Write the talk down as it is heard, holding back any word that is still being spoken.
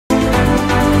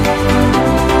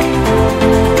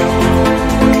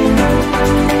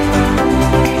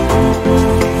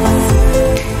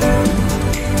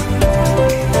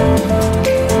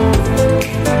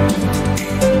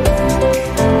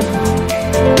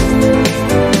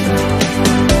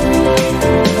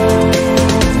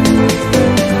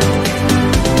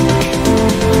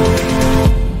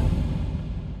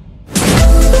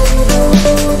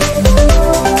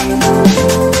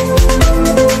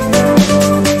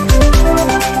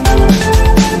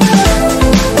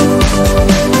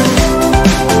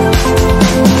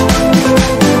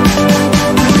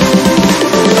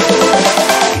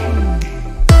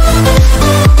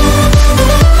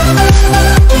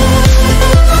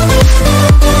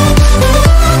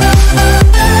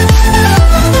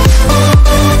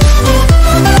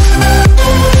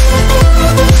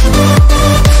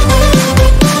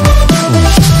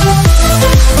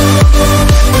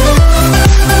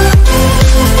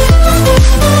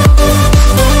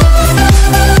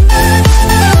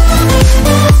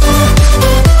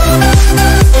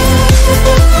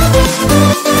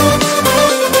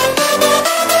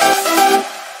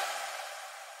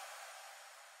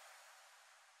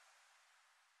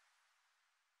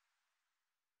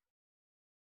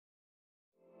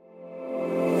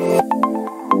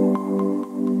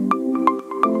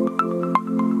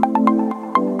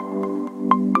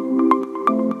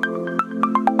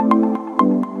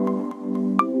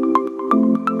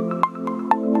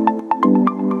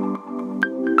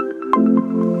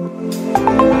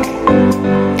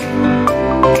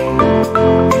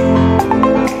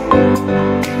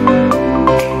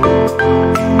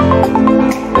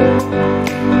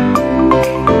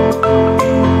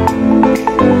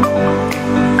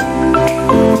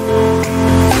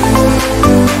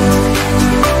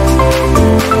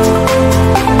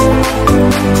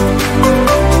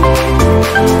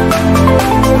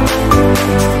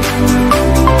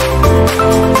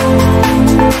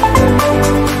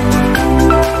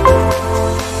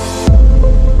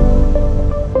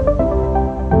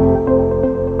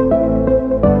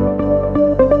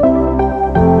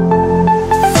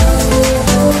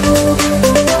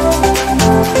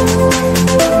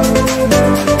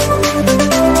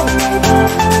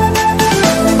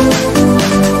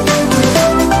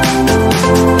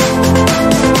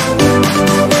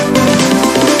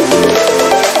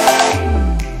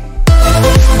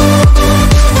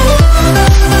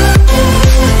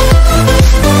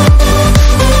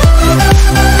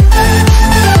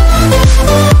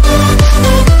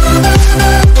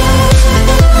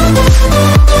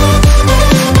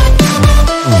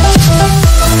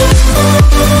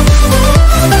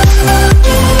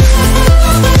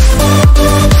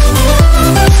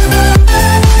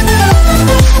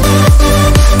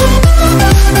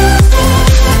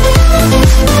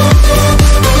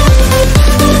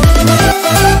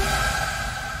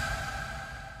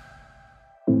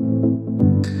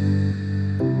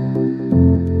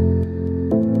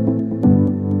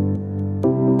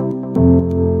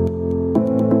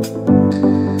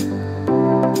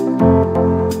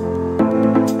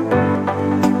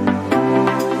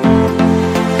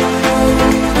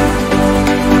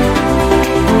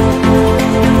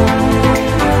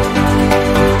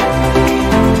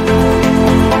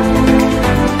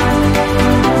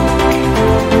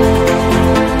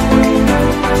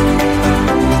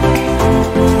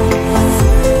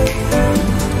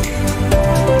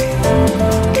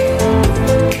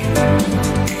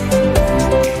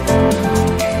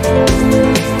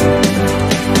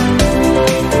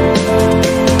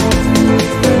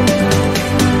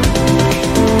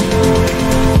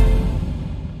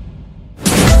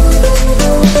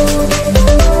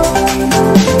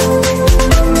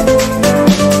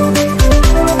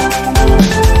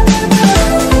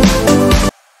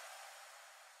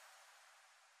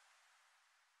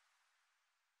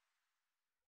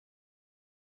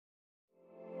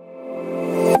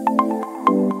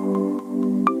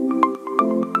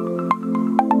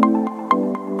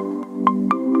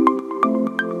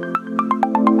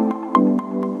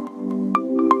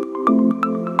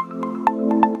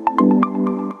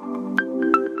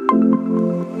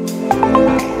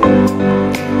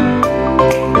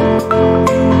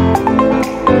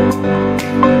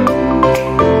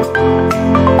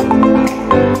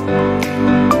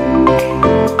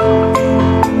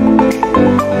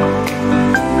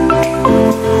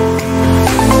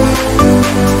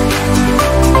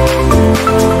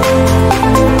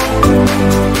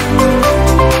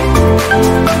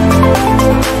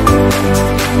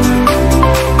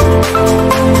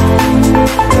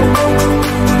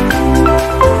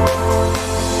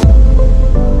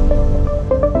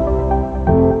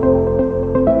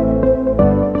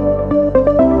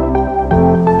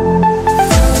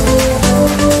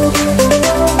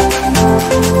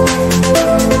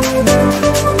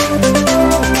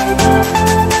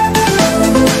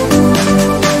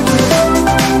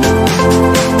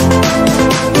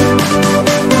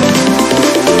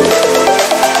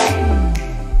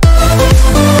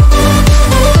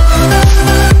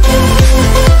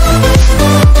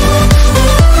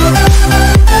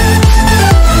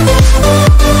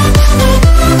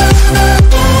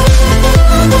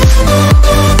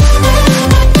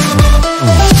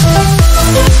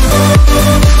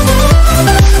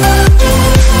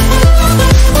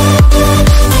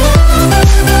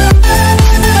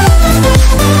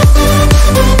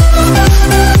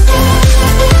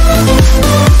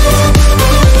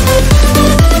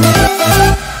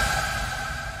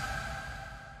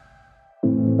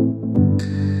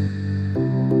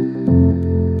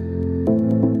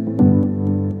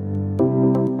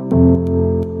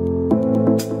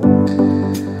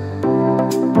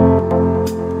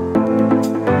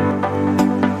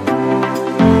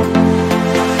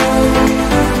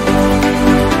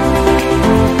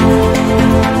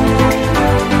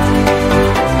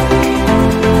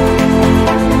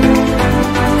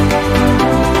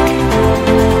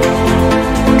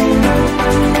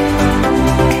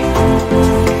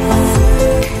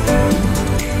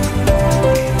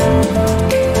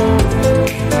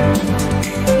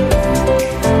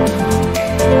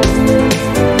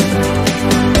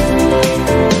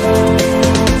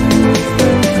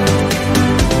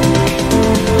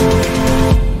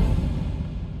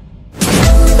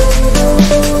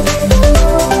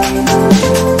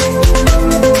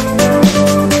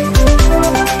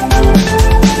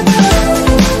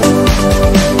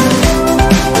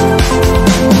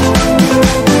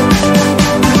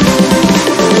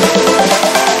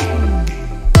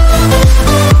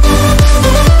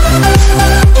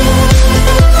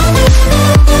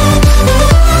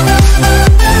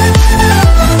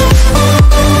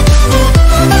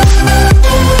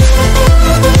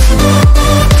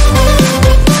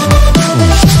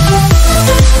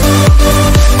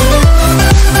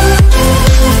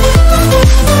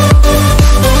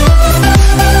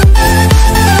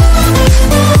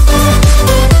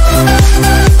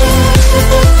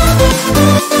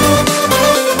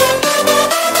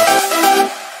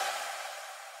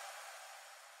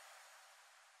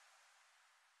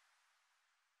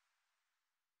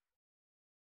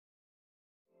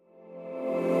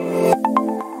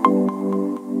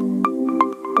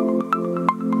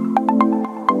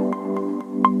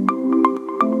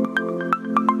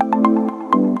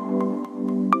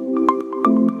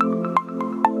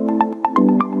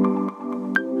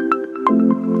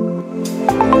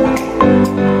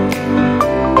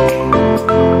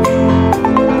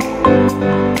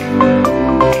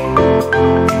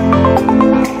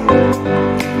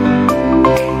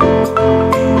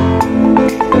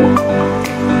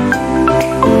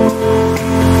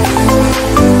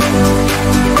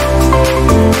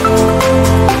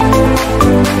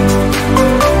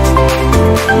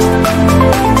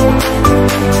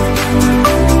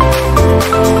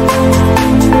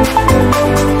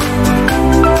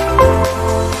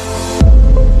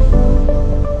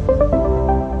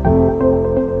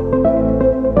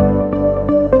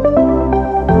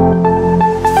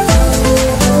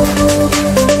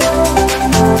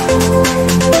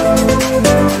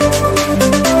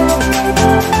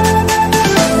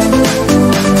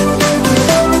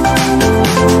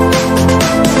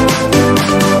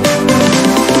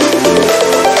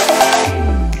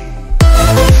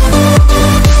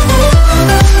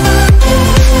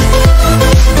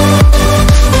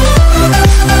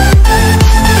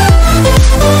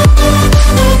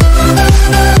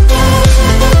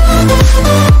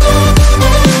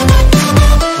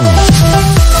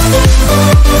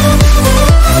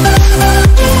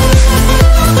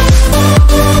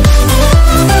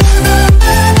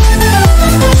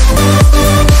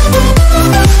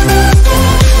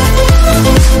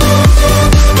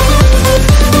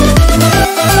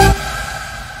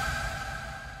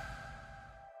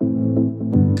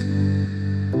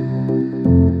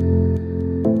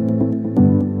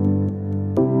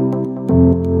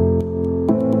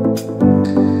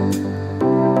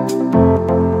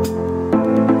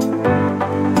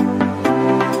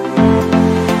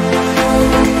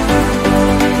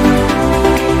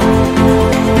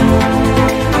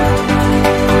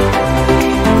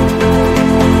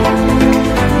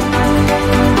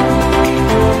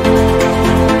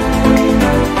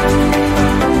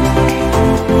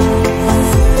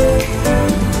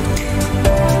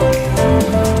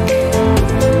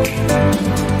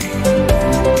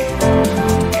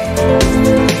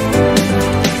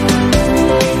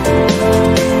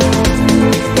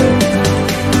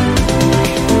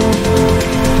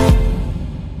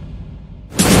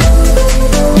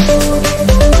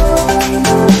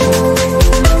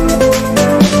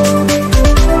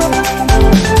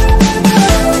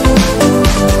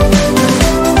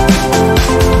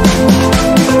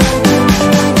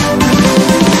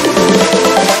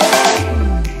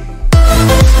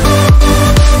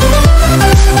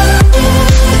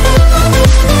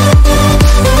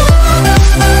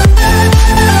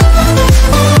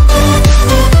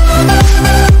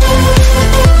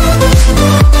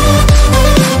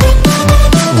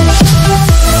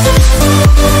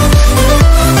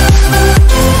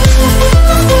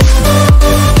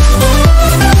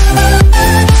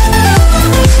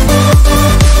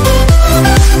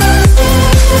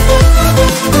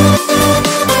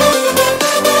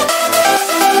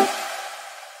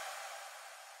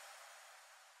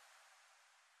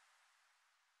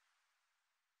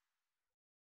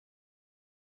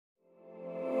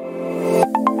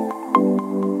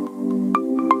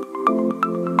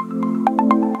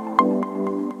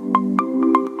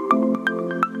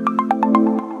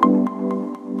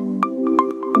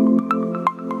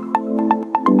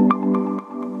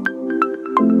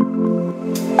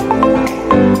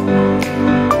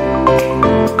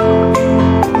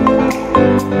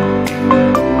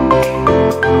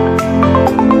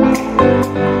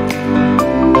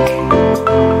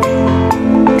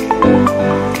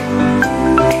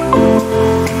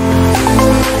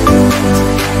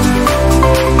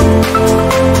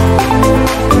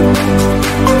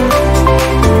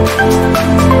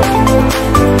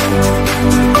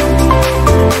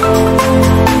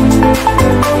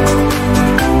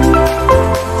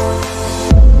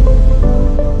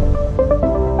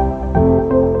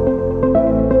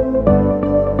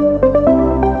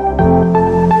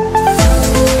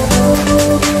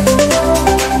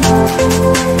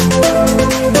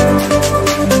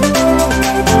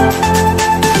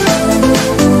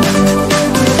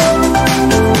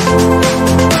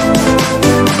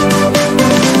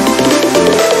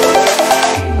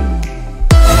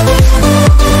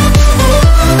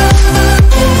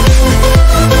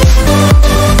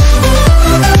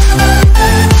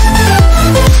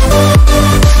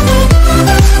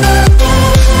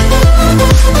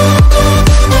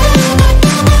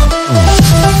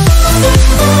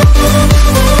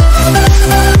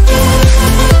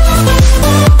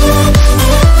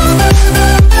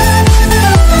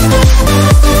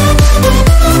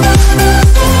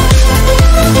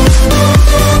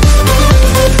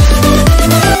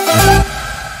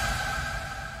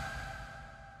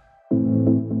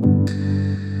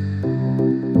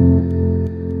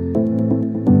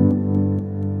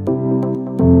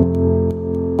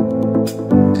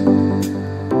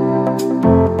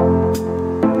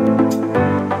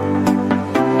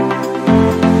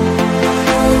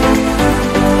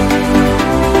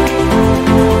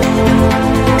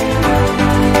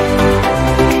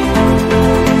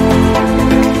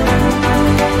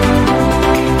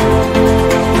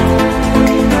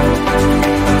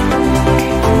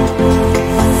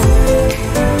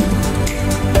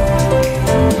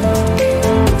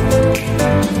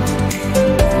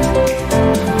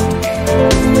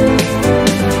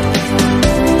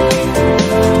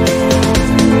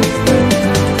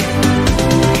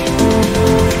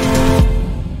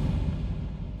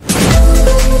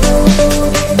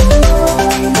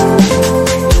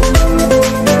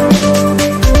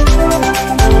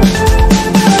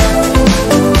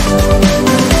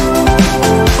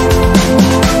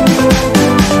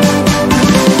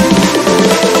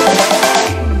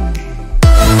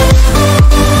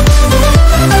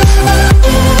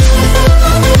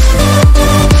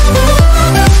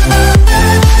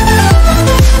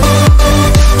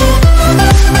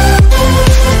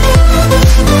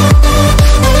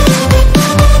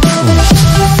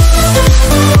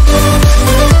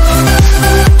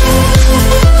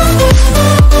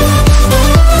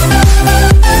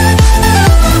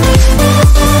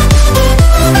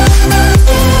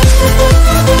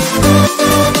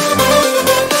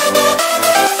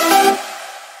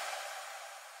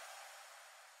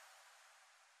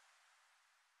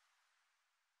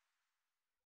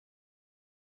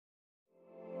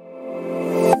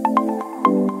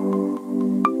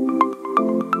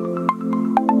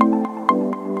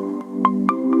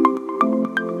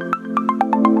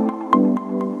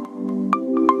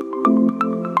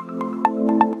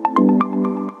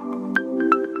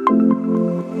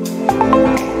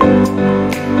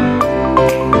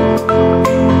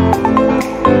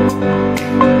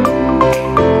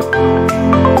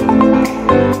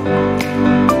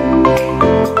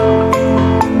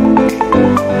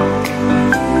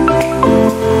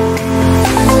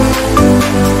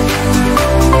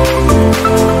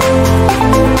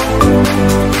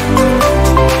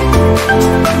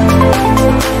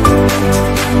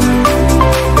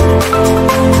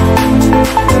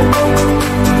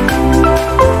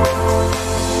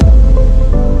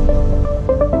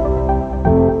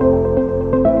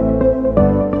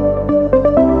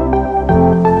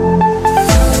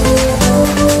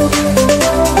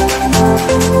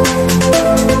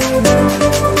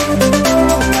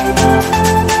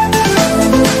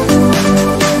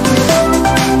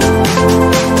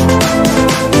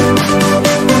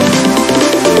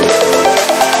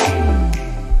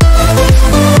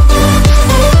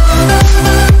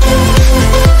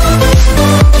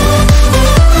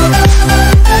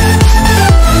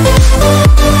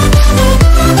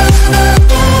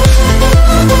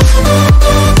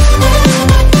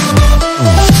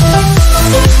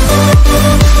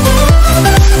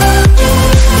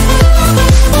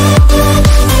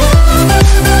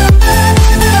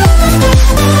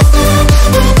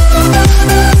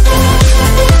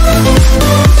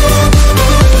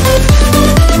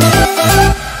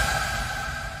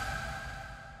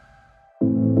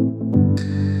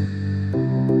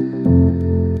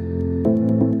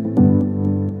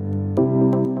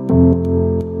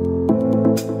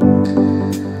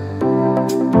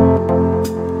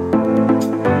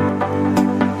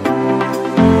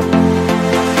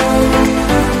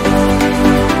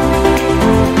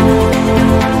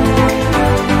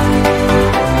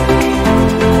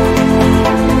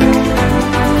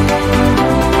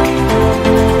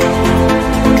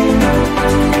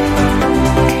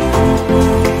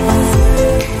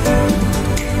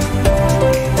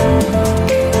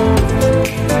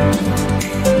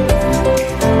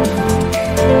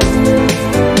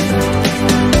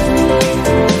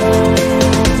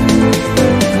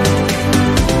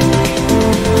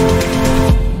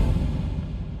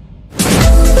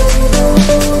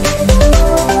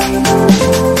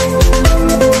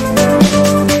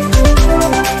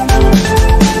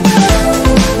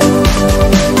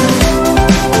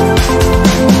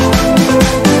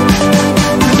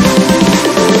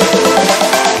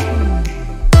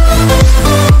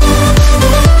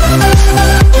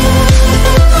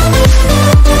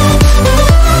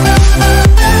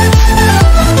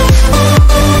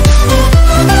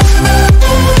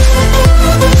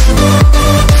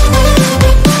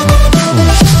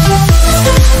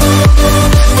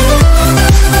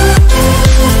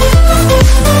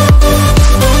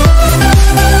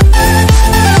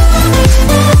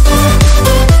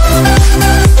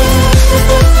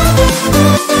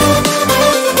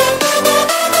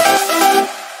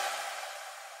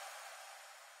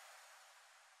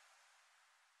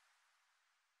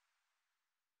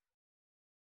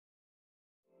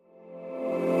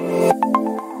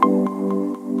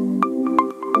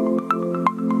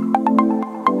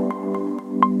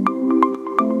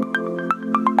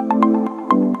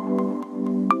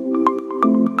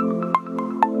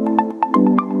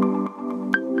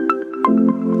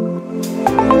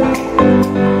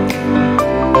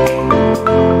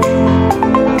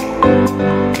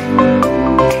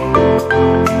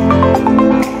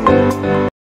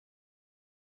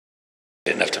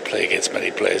play against many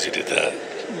players who did that.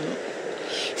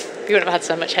 You wouldn't have had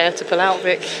so much hair to pull out,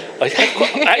 Vic. I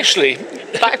had actually,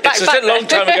 it's a long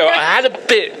time ago, I had a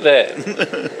bit then.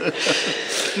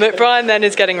 Brien then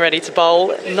is getting ready to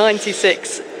bowl,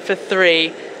 96 for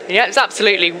 3. Yeah, it's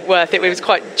absolutely worth it. It was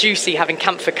quite juicy having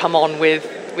Campher come on with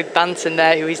Banton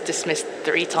there, who he's dismissed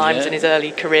 3 times in his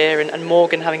early career, and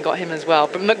Morgan having got him as well.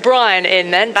 But Brien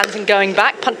in then, Banton going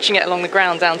back, punching it along the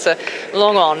ground down to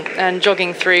long on and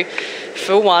jogging through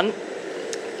for 1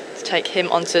 to take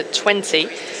him onto 20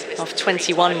 off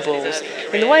 21 balls.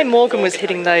 And the way Morgan was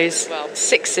hitting those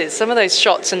sixes, some of those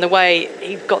shots, and the way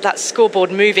he got that scoreboard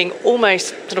moving almost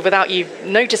sort of without you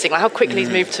noticing, like how quickly he's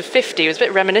moved to 50, was a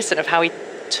bit reminiscent of how he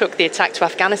took the attack to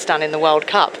Afghanistan in the World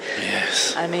Cup.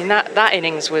 Yes. I mean, that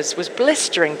innings was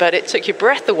blistering, but it took your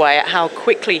breath away at how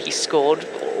quickly he scored,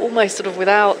 almost sort of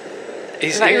without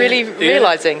really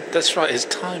realising. That's right, his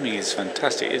timing is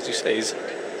fantastic. As you say, he's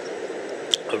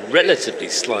a relatively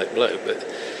slight bloke, but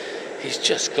he's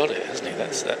just got it, hasn't he?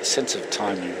 That's that sense of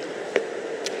timing.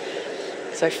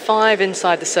 So 5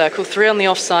 inside the circle, 3 on the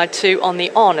offside, 2 on the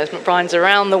on, as McBrien's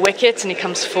around the wicket and he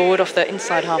comes forward off the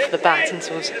inside half of the bat and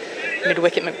towards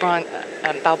mid-wicket.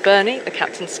 Balbirnie, the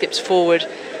captain, skips forward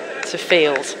to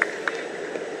field.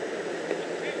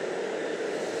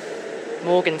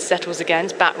 Morgan settles again,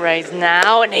 bat raised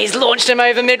now, and he's launched him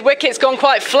over mid-wicket. It's gone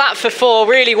quite flat for 4,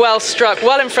 really well struck,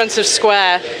 well in front of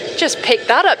square. Just picked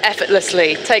that up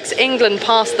effortlessly. Takes England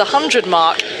past the 100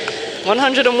 mark.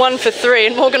 101 for 3,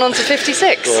 and Morgan on to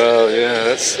 56. Well, yeah,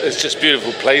 it's just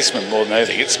beautiful placement more than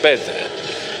anything. It's sped there.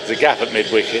 There's a gap at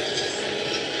mid-wicket,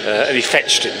 and he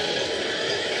fetched him.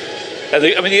 And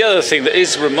the other thing that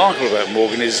is remarkable about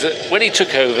Morgan is that when he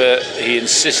took over, he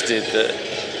insisted that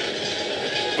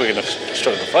we're going to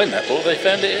struggle to find that ball. They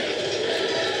found it.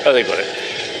 Oh, they got it.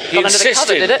 He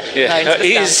insisted, did it? Yeah, no,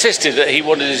 he insisted that he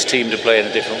wanted his team to play in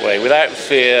a different way, without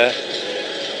fear,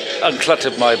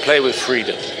 uncluttered mind, play with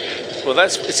freedom. Well,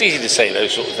 it's easy to say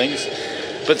those sort of things,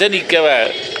 but then he'd go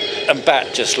out and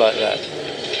bat just like that.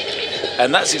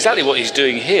 And that's exactly what he's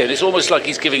doing here. And it's almost like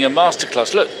he's giving a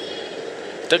masterclass. Look,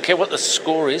 don't care what the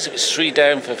score is. If it's 3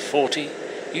 down for 40,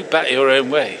 you bat your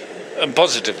own way, and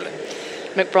positively.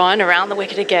 McBrien around the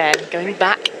wicket again, going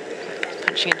back,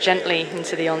 punching it gently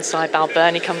into the onside.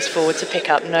 Balbirnie comes forward to pick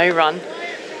up, no run.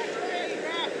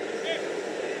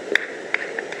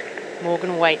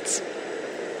 Morgan waits.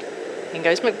 In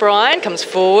goes McBrien, comes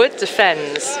forward,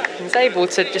 defends. He's able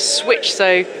to just switch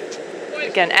so,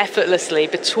 again, effortlessly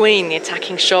between the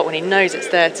attacking shot when he knows it's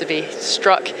there to be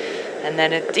struck, and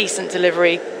then a decent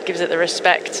delivery, gives it the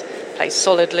respect, plays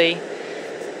solidly.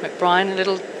 McBrien, a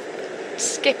little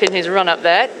skip in his run up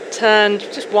there, turned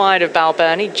just wide of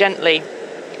Balbirnie, gently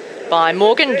by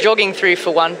Morgan, jogging through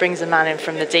for 1, brings a man in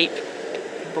from the deep.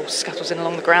 The ball scuttles in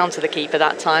along the ground to the keeper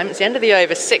that time. It's the end of the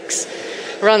over, 6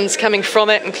 runs coming from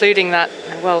it, including that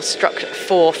well-struck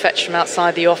 4 fetched from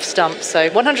outside the off stump. So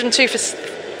 102 for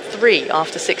 3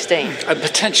 after 16. And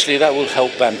potentially that will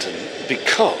help Banton,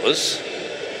 because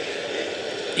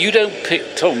you don't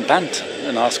pick Tom Banton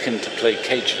and ask him to play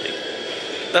cagely.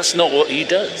 That's not what he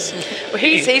does. Well,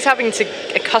 he's having to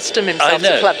accustom himself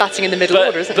to batting in the middle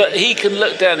order, isn't he? But he can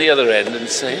look down the other end and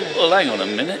say, well, hang on a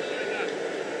minute.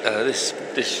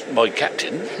 This my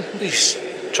captain, he's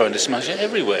trying to smash it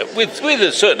everywhere with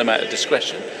a certain amount of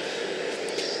discretion.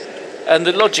 And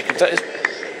the logic of that is,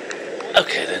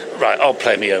 okay then, right, I'll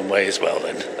play my own way as well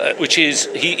then. Which is,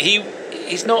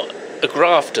 he's not a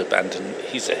grafter, Banton,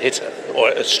 he's a hitter, or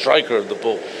a striker of the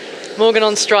ball. Morgan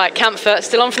on strike, Campher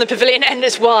still on from the pavilion end,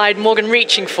 it's wide, Morgan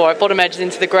reaching for it, bottom edge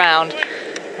into the ground,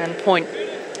 and Point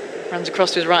runs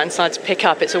across to his right hand side to pick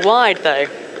up. It's a wide though,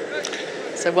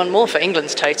 so 1 more for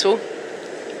England's total.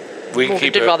 Morgan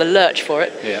did rather lurch for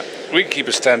it. Yeah,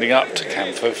 wicketkeeper standing up to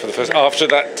Campher for the first, after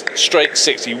that straight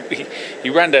 6, he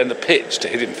ran down the pitch to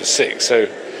hit him for 6, so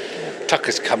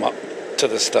Tucker's come up to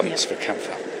the stumps for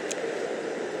Campher.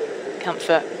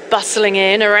 Campher bustling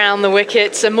in around the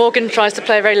wickets, and Morgan tries to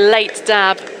play a very late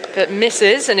dab that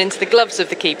misses and into the gloves of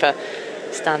the keeper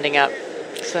standing up,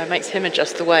 so it makes him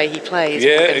adjust the way he plays.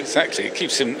 Yeah, Morgan. exactly. It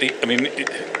keeps him,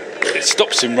 it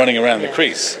stops him running around the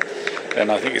crease, and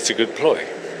I think it's a good ploy.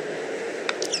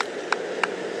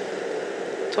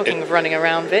 Talking of running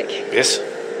around, Vic. Yes.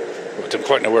 I don't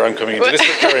quite know where I'm coming into this,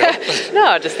 but carry on. No,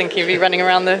 I'm just thinking of you running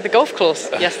around the golf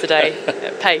course yesterday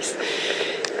at pace.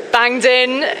 Banged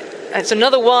in. It's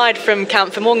another wide from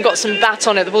Campher. Morgan got some bat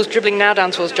on it. The ball's dribbling now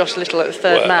down towards Josh Little at the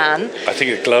third man. I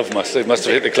think the glove must have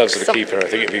hit the gloves of the keeper. I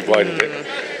think it'd be wide a bit.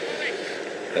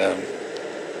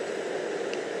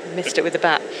 Missed it with the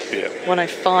bat. Yeah.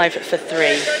 105 for 3.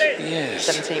 Yes.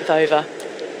 17th over.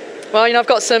 Well, you know, I've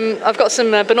got some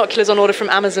binoculars on order from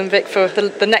Amazon, Vic, for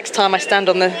the next time I stand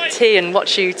on the tee and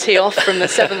watch you tee off from the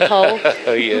 7th hole.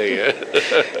 Oh yeah.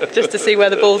 Just to see where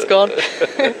the ball's gone.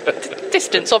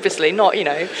 Distance, obviously, not, you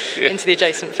know, into the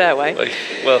adjacent fairway.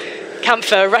 Well.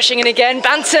 Campher rushing in again.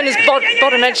 Banton has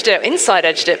bottom edged it, inside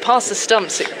edged it, past the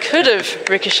stumps. It could have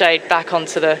ricocheted back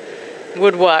onto the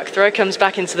woodwork. Throw comes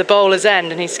back into the bowler's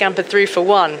end, and he scampered through for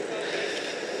 1.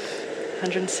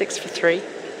 106 for 3.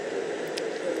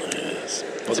 Yes.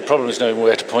 Well, the problem is knowing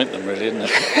where to point them, really, isn't it?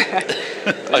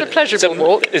 It was a pleasurable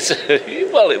walk.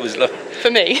 Well, it was lovely. For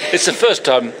me. It's the first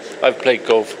time I've played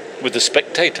golf with a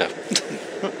spectator.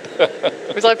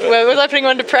 Was I putting you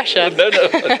under pressure? No,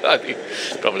 I think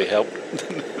probably helped.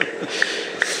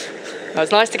 It was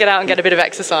nice to get out and get a bit of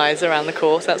exercise around the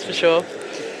course, that's for sure.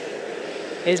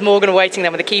 Here's Morgan awaiting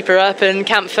them with the keeper up, and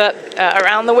Campher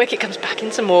around the wicket, comes back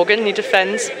into Morgan. He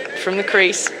defends from the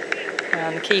crease,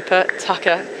 and the keeper,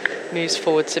 Tucker, moves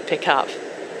forward to pick up.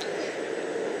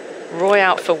 Roy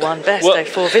out for 1, Bairstow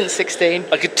 4, Vince 16.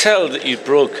 I could tell that you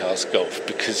broadcast golf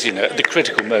because, you know, at the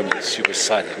critical moments you were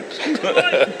silent.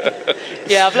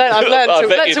 Yeah, I've learned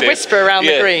to whisper around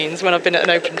the greens when I've been at an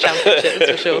Open Championship,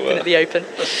 that's for sure. Well. Been at the Open.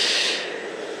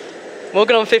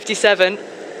 Morgan on 57.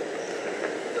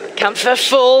 Campher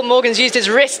full. Morgan's used his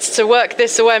wrists to work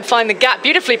this away and find the gap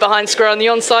beautifully behind square on the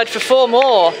onside for 4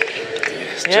 more.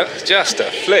 Yes, just a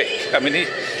flick. I mean,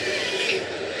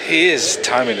 he is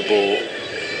timing the ball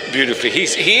beautifully.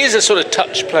 He is a sort of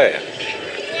touch player,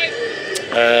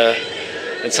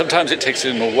 and sometimes it takes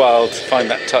him a while to find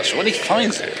that touch. When he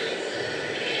finds it,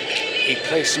 he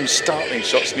plays some startling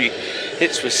shots, and he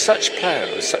hits with such power,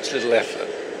 with such little effort.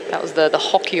 That was the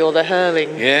hockey or the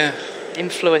hurling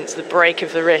influence, the break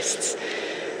of the wrists.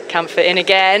 Campher in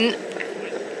again,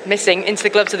 missing into the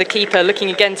gloves of the keeper, looking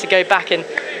again to go back and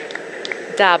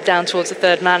dab down towards the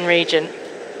 3rd man region.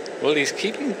 Well, he's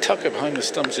keeping Tucker behind the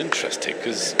stumps interesting,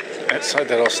 because outside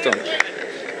that off stump,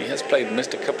 he has played and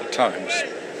missed a couple of times.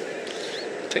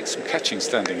 Takes some catching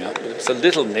standing up, but it's a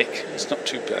little nick. It's not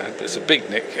too bad, but it's a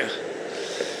big nick.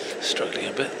 Struggling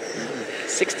a bit.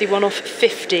 61 off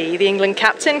 50. The England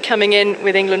captain coming in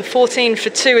with England 14 for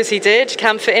 2 as he did.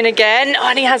 Campher in again. Oh,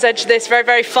 and he has edged this very,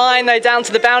 very fine, though, down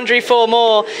to the boundary 4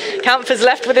 more. Campher's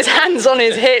left with his hands on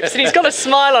his hips, and he's got a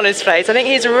smile on his face. I think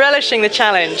he's relishing the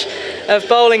challenge of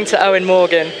bowling to Eoin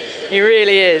Morgan. He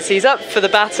really is. He's up for the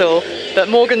battle, but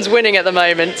Morgan's winning at the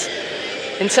moment.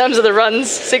 In terms of the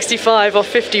runs, 65 off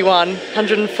 51,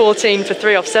 114 for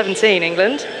 3 off 17,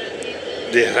 England.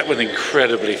 Yeah, that went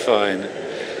incredibly fine.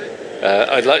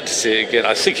 I'd like to see it again.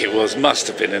 I think it must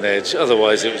have been an edge.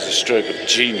 Otherwise, it was a stroke of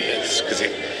genius, because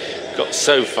it got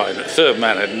so fine that 3rd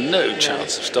man had no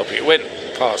chance of stopping. It went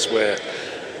past where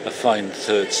a fine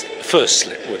first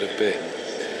slip would have been.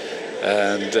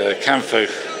 And Campher,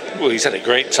 well, he's had a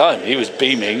great time. He was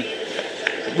beaming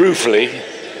ruefully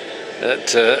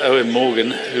at Eoin Morgan,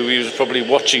 who he was probably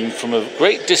watching from a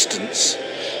great distance,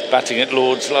 batting at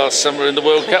Lord's last summer in the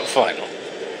World Cup final.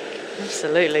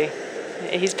 Absolutely.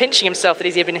 He's pinching himself that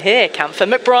he's even here, Campher.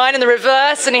 Brien in the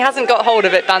reverse, and he hasn't got hold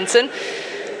of it, Banton.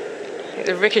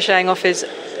 Ricocheting off his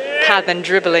pad, then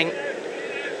dribbling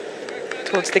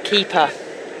towards the keeper.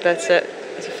 But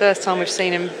it's the first time we've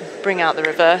seen him bring out the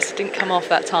reverse. Didn't come off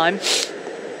that time.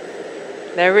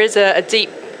 There is a deep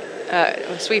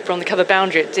sweeper on the cover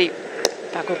boundary at deep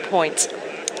backward point.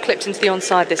 Clipped into the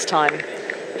onside this time.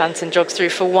 Banton jogs through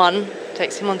for 1.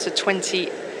 Takes him on to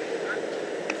 21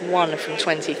 from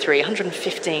 23.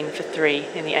 115 for 3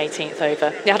 in the 18th over.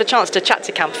 He had a chance to chat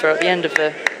to Campher at the end of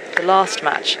the last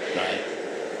match. Right.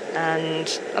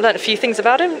 And I learned a few things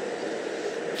about him.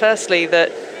 Firstly,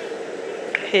 that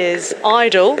his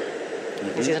idol,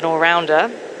 he's an all-rounder,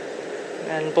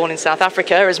 and born in South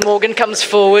Africa, as Morgan comes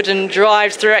forward and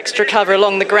drives through extra cover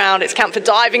along the ground. It's Campher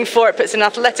diving for it, puts an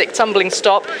athletic tumbling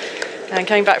stop, and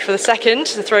coming back for the second.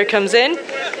 The throw comes in.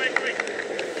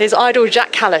 His idol,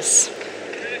 Jack Callis.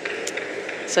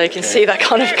 So you can see that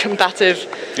kind of combative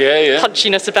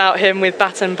punchiness about him with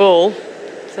bat and ball.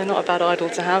 So not a bad idol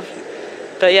to have.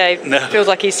 But yeah, it feels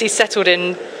like he's settled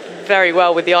in very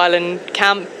well with the Ireland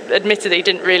camp. Admitted that he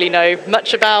didn't really know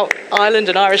much about Ireland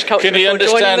and Irish culture before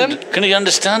joining them. Can he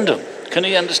understand them? Can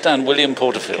he understand William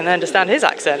Porterfield? Can understand his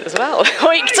accent as well.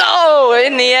 Oh,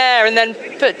 in the air and then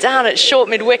put down at short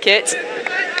mid-wicket.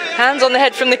 Hands on the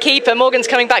head from the keeper. Morgan's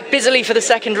coming back busily for the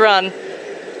second run.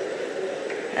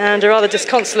 And a rather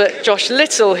disconsolate Josh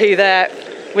Little, who there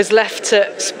was left to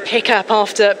pick up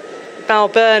after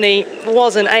Balbirnie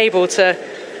wasn't able to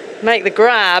make the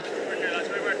grab.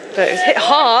 But it was hit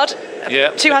hard.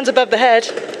 Yeah. 2 hands above the head.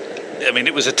 I mean,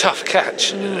 it was a tough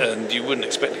catch, and you wouldn't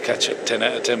expect to catch it 10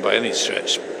 out of 10 by any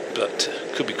stretch. but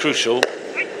could be crucial.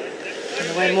 And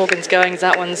the way Morgan's going,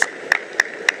 that one's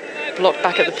blocked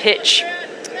back at the pitch,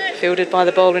 fielded by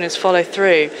the bowler in his follow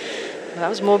through. Well, that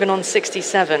was Morgan on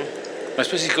 67. I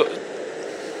suppose he's got...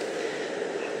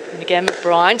 And again,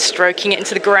 McBrien stroking it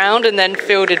into the ground and then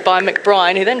fielded by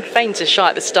McBrien, who then feigned to shy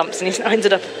at the stumps, and he's now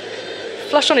ended up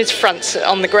flush on his front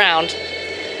on the ground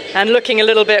and looking a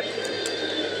little bit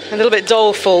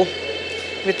doleful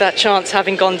with that chance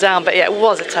having gone down. But yeah, it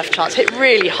was a tough chance. Hit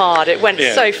really hard. It went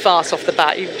so fast off the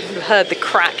bat. You heard the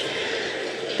crack.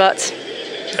 But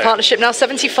the partnership now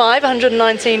 75,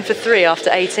 119 for 3 after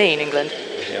 18, England.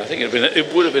 Yeah, I think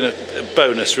it would have been a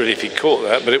bonus really if he caught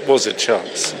that, but it was a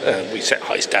chance. We set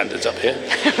high standards up here.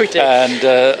 We do.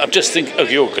 And I'm just thinking,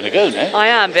 you're going to go now. I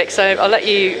am, Vic, so I'll let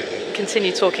you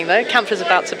continue talking though. Campher's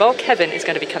about to bowl. Kevin is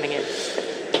going to be coming in.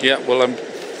 Yeah, well, I'm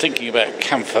thinking about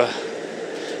Campher,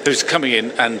 who's coming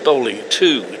in and bowling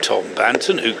to Tom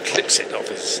Banton, who clips it off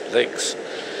his legs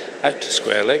out to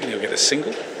square leg, and he'll get a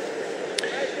single.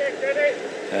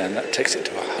 And that takes it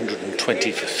to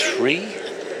 120 for 3.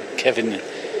 Kevin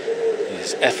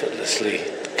is effortlessly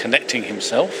connecting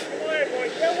himself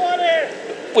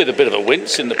with a bit of a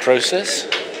wince in the process.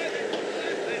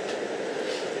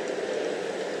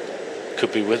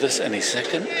 Could be with us any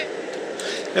second.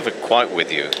 Never quite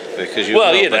with you, because you.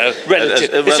 Well,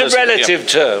 relative. It's a relative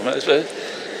term, I suppose.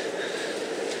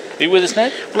 Are you with us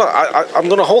now? Well, I'm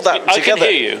going to hold that together. I can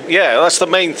hear you. Yeah, that's the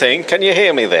main thing. Can you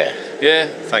hear me there? Yeah.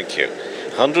 Thank you.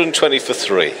 120 for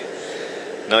 3.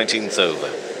 19th over.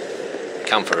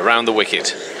 Campher around the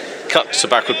wicket. Cut to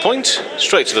backward point.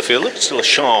 Straight to the fielder. Still a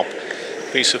sharp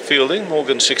piece of fielding.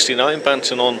 Morgan 69.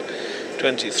 Banton on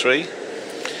 23.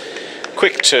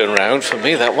 Quick turnaround for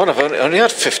me, that one. I've only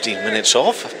had 15 minutes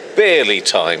off. Barely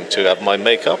time to have my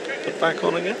makeup put back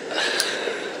on again.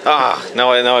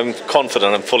 Now I'm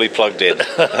confident I'm fully plugged in.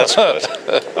 That's good.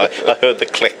 I heard the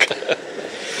click.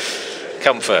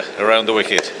 Campher around the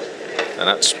wicket. And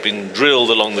that's been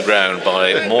drilled along the ground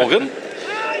by Morgan.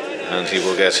 And he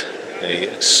will get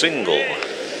a single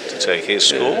to take his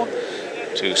score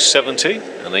to 70.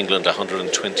 And England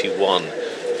 121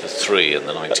 for 3 in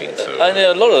the 19th over. I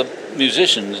know a lot of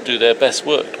musicians do their best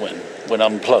work when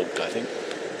unplugged, I think.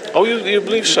 Oh, you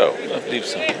believe so? I believe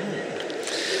so.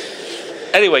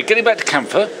 Anyway, getting back to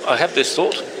Campher, I have this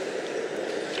thought.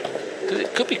 Because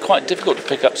it could be quite difficult to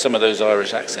pick up some of those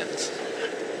Irish accents.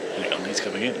 He's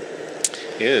coming in.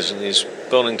 He is, and he's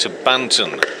bowling to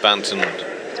Banton. Banton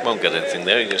won't get anything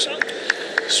there. He just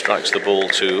strikes the ball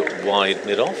to wide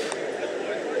mid-off.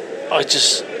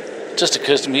 Just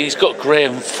occurs to me he's got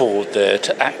Graham Ford there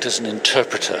to act as an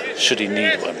interpreter, should he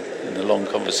need one, in the long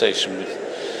conversation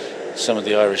with some of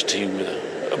the Irish team with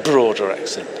a broader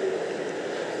accent.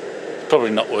 Probably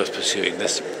not worth pursuing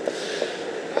this.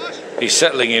 He's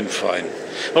settling in fine.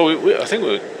 Well, I think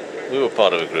we were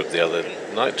part of a group the other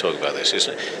night talking about this,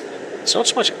 isn't it? It's not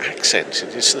so much accent,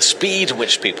 it's the speed in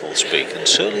which people speak, and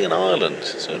certainly in Ireland,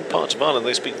 certain parts of Ireland,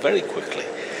 they speak very quickly.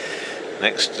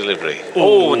 Next delivery.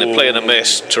 Oh, and they play in a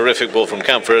miss. Terrific ball from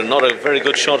Campher, and not a very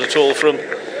good shot at all from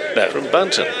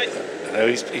Banton. No,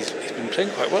 he's been playing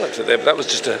quite well up to there, but that was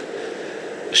just a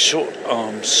short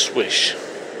arm swish.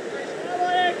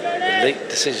 A late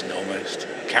decision almost.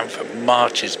 Campher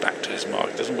marches back to his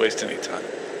mark, doesn't waste any time.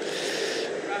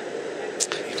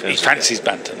 He fancies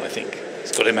Banton, I think.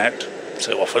 He's got him out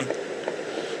so often,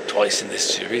 twice in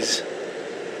this series.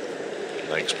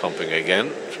 Legs pumping again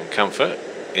from Campher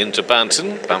into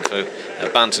Banton.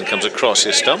 Banton comes across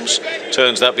his stumps,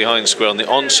 turns that behind square on the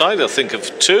onside. They'll think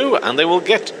of 2, and they will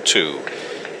get 2,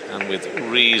 and with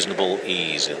reasonable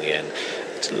ease in the end.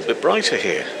 It's a little bit brighter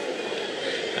here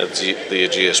at the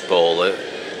Aegeus Bowl.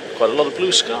 Quite a lot of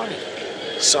blue sky.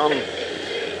 Sun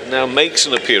now makes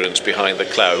an appearance behind the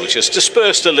cloud, which has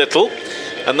dispersed a little,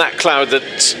 and that cloud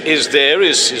that is there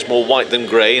is more white than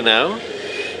grey now,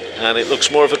 and it looks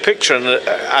more of a picture, and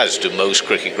as do most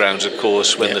cricket grounds, of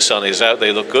course. When the sun is out,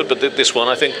 they look good, but this one,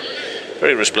 I think,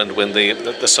 very resplendent when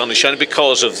the sun is shining,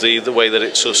 because of the way that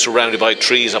it's sort of surrounded by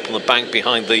trees up on the bank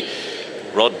behind the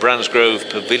Rod Bransgrove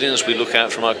pavilions we look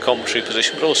at from our commentary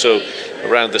position, but also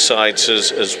around the sides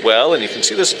as well. And you can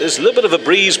see there's a little bit of a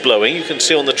breeze blowing. You can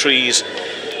see on the trees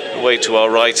away to our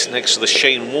right next to the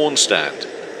Shane Warne stand.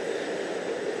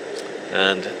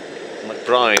 And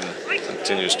Brien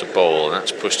continues to bowl, and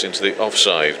that's pushed into the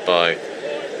offside by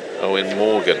Eoin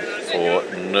Morgan for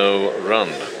no run.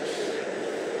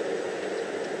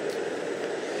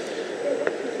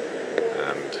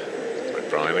 And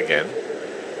Brien again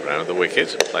around the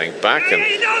wicket, playing back and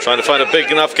trying to find a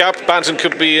big enough gap. Banton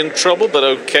could be in trouble, but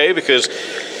okay, because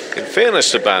in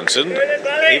fairness to Banton,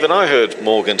 Even I heard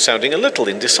Morgan sounding a little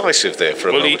indecisive there for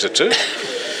a moment or two.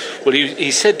 Well,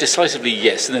 he said decisively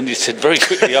yes, and then he said very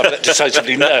quickly after that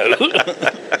decisively no.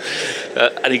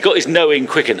 And he got his no in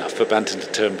quick enough for Banton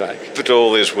to turn back. But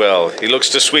all is well. He looks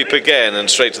to sweep again and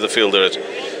straight to the fielder at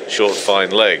short fine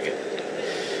leg.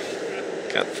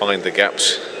 Can't find the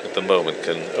gaps at the moment,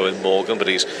 can Eoin Morgan, but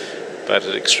he's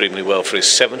batted extremely well for his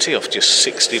 70 off just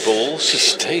 60 balls. He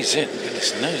stays in.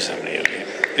 Goodness knows how many.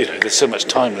 You know, there's so much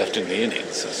time left in the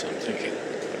innings. That's what I'm thinking.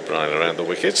 Brien around the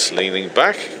wickets, leaning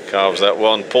back, carves that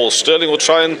one. Paul Stirling will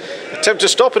try and attempt to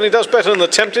stop, and he does better than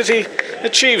attempted. He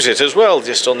achieves it as well,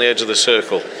 just on the edge of the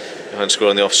circle. Behind score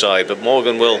on the offside, but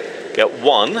Morgan will get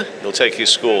one. He'll take his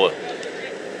score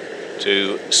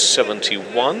to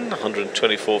 71,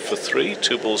 124 for 3.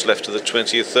 2 balls left to the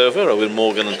 20th over. Eoin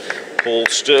Morgan and Paul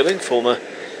Stirling, former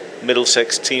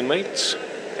Middlesex teammates.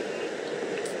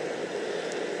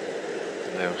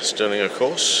 Now Stirling, of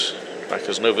course, back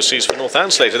as an overseas for North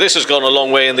Anslater. This has gone a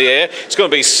long way in the air. It's going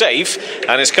to be safe,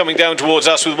 and it's coming down towards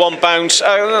us with one bounce.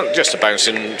 Just a bounce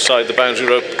inside the boundary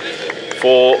rope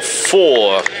for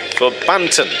 4 for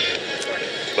Banton.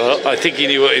 Well, I think he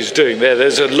knew what he was doing there.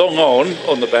 There's a long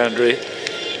on the boundary,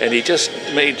 and he just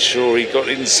made sure he got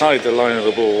inside the line of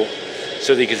the ball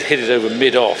so that he could hit it over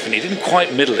mid-off. And he didn't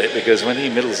quite middle it, because when he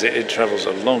middles it, it travels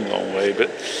a long, long way. But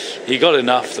he got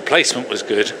enough. The placement was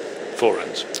good. 4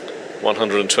 runs.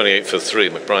 128 for 3.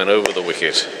 McBrien over the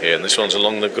wicket here, and this one's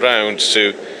along the ground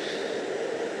to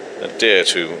Adil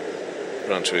to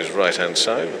run to his right-hand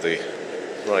side with the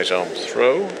right arm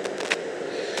throw,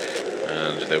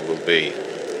 and there will be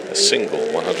a single.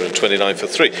 129 for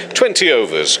 3. 20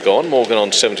 overs gone. Morgan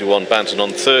on 71, Banton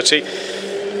on 30.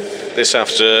 This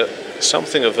after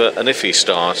something of an iffy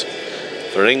start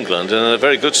for England and a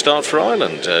very good start for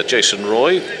Ireland. Jason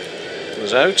Roy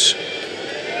was out.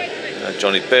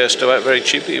 Jonny Bairstow out very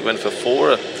cheaply. He went for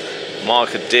 4. A Mark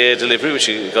Adil delivery, which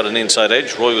he got an inside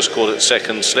edge. Roy was caught at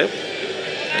second slip,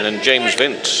 and then James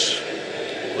Vince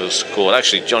was caught.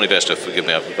 Actually, Jonny Bairstow, forgive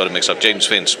me, I've got to mix up. James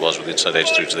Vince was with inside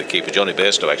edge through to the keeper. Jonny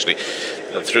Bairstow actually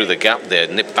through the gap there,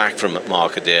 nipped back from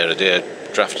Mark Adil. Adil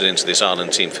drafted into this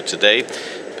Ireland team for today.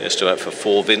 Bairstow out for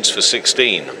 4, Vince for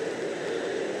 16.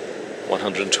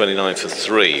 129 for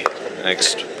 3.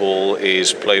 Next ball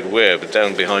is played where? But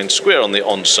down behind square on the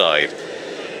onside.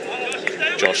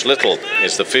 Josh Little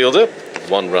is the fielder.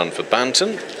 1 run for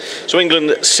Banton. So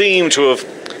England seem to have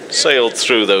sailed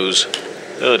through those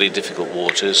early difficult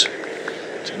waters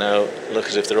to now look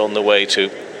as if they're on the way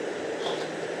to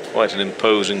quite an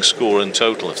imposing score in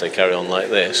total if they carry on like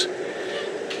this.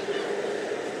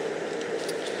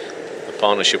 A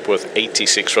partnership worth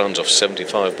 86 runs off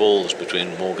 75 balls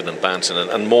between Morgan and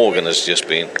Banton, and Morgan has just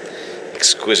been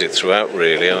exquisite throughout,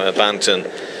 really. Banton,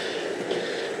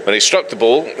 when he struck the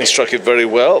ball, he struck it very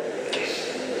well.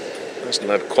 Hasn't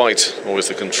had quite always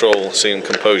the control,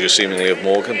 composure seemingly of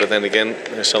Morgan, but then again,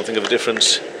 there's something of a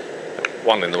difference.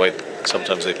 One, in the way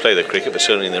sometimes they play their cricket, but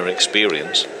certainly in their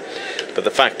experience. But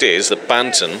the fact is that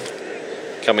Banton,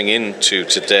 coming into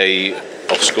today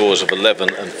off scores of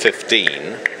 11 and 15,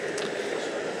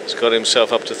 has got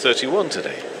himself up to 31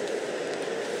 today.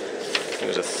 It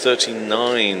was a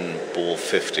 39 ball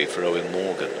 50 for Eoin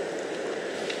Morgan.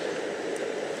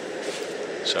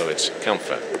 So it's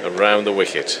Campher around the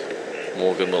wicket.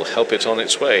 Morgan will help it on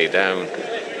its way down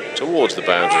towards the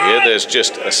boundary here. There's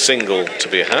just a single to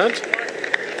be had.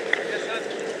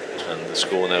 And the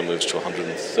score now moves to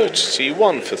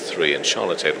 131 for 3, and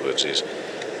Charlotte Edwards is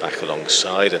back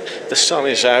alongside. And the sun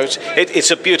is out.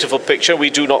 It's a beautiful picture. We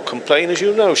do not complain, as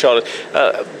you know, Charlotte.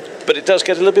 But it does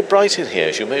get a little bit bright in here,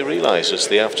 as you may realise, as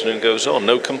the afternoon goes on.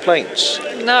 No complaints.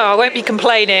 No, I won't be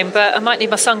complaining, but I might need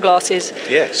my sunglasses.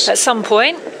 Yes. At some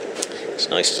point. It's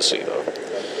nice to see, though.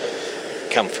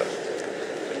 Campher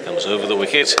comes over the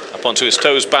wicket, up onto his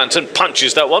toes. Banton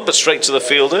punches that one, but straight to the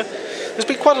fielder. There's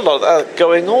been quite a lot of that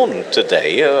going on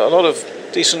today. A lot of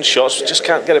decent shots. Just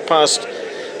can't get it past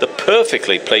the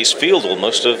perfectly placed field,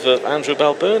 almost, of Andrew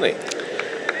Balbirnie.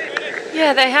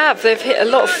 Yeah, they have. They've hit a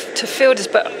lot to fielders,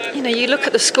 but you know, you look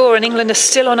at the score, and England are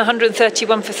still on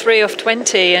 131 for 3 off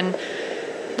 20, and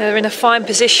they're in a fine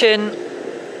position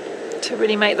to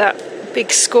really make that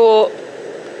big score.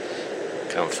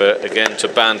 Campher again to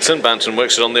Banton. Banton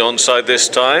works it on the onside this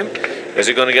time. Is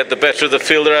he going to get the better of the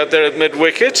fielder out there at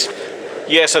mid-wicket?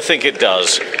 Yes, I think it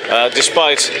does.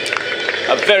 Despite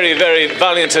a very, very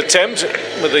valiant attempt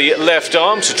with the left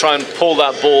arm to try and pull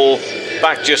that ball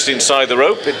back just inside the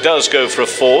rope, it does go for a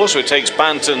 4, so it takes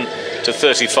Banton to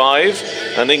 35,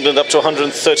 and England up to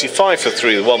 135 for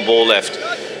 3 with 1 ball left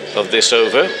of this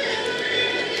over.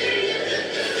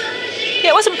 Yeah,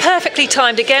 it wasn't perfectly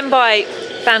timed again by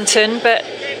Banton, but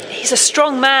he's a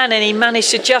strong man, and he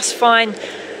managed to just find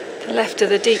the left of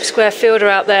the deep square fielder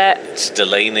out there. It's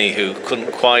Delany who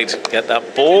couldn't quite get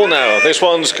that ball now. This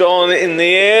one's gone in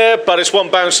the air, but it's one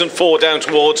bounce and 4 down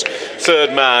towards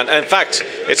third man. In fact,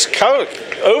 it's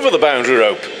over the boundary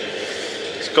rope.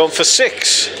 It's gone for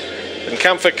 6. And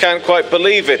Campher can't quite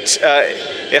believe it.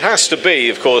 It has to be,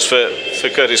 of course, for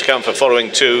Curtis Campher,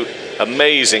 following 2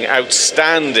 amazing,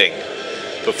 outstanding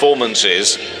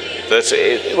performances, that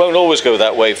it won't always go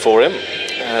that way for him.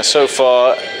 So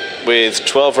far, with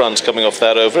 12 runs coming off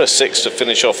that over, a 6 to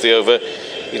finish off the over,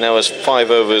 he now has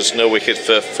 5 overs, no wicket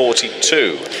for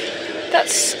 42. I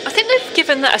think they've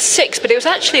given that a 6, but it was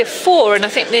actually a 4, and I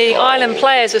think the Ireland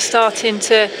players are starting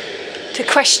to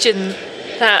question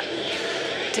that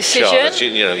decision. Charlotte,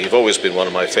 you know, you've always been one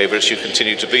of my favourites. You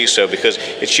continue to be so, because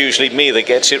it's usually me that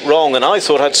gets it wrong, and I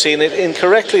thought I'd seen it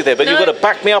incorrectly there. But you've got to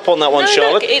back me up on that one,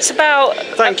 Charlotte. Look, it's about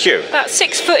Thank you. About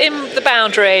 6 foot in the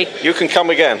boundary. You can come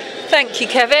again. Thank you,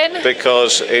 Kevin.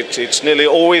 Because it's nearly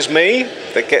always me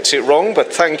that gets it wrong.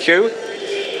 But thank you.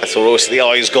 I thought, oh, the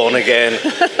eye's gone again.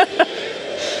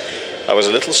 I was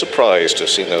a little surprised to have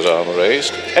seen those arms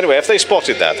raised. Anyway, have they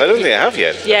spotted that? I don't think they have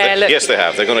yet. Yeah, look. Yes, they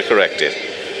have. They're going to correct it.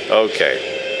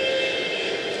 Okay.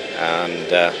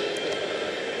 And I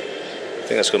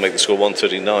think that's going to make the score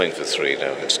 139 for 3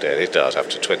 now instead. It does,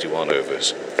 after 21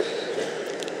 overs.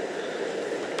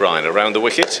 Brien around the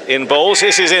wicket, in bowls.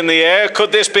 This is in the air.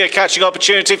 Could this be a catching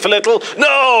opportunity for Little?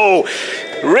 No!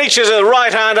 Reaches a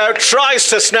right hand out, tries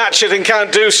to snatch it and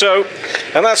can't do so.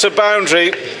 And that's a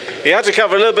boundary. He had to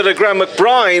cover a little bit of ground.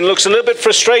 McBrien looks a little bit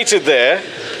frustrated there.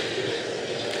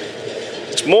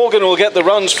 It's Morgan who will get the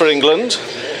runs for England.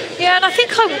 Yeah, and I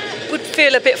think I would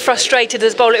feel a bit frustrated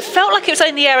as a bowler. It felt like it was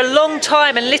in the air a long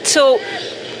time, and Little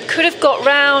could have got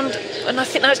round, and I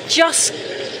think that's just...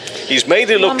 He's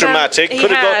made it look dramatic.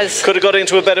 Could have got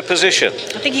into a better position.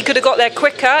 I think he could have got there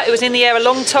quicker. It was in the air a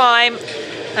long time,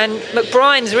 and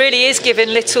McBrien's really is giving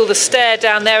Little the stare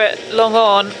down there at long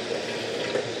on.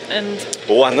 And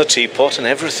the teapot and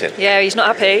everything. Yeah, he's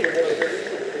not happy.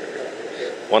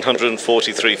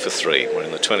 143 for 3. We're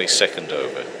in the 22nd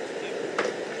over.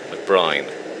 McBrien,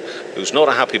 who's not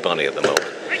a happy bunny at the moment.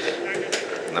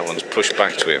 And that one's pushed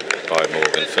back to him by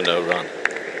Morgan for no run.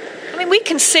 I mean, we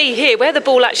can see here where the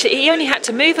ball actually... He only had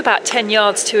to move about 10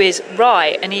 yards to his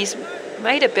right, and he's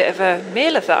made a bit of a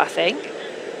meal of that, I think.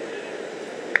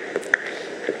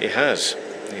 He has.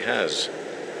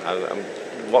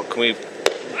 What can we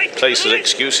place as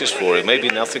excuses for him? Maybe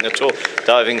nothing at all.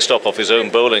 Diving stop off his own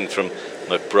bowling from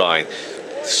McBrien.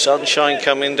 Sunshine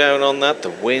coming down on that, the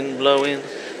wind blowing.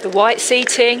 The white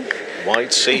seating.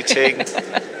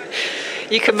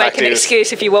 You can make an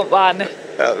excuse if you want one.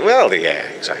 Well, yeah,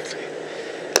 exactly.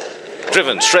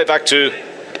 Driven straight back to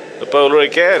the bowler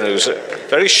again, who's a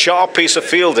very sharp piece of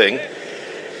fielding.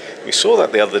 We saw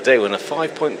that the other day when a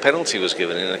 5-point penalty was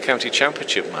given in a county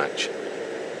championship match.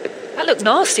 That looked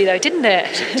nasty though, didn't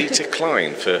it? It was a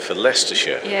decline for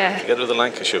Leicestershire. Yeah. Forget who the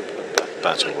Lancashire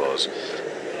battle was.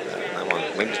 That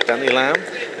one went to Danny Lamb,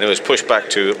 and it was pushed back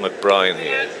to McBrien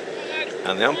here.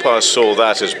 And the umpires saw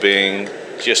that as being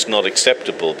just not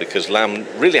acceptable, because Lamb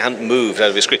really hadn't moved out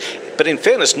of his screen. But in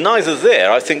fairness, neither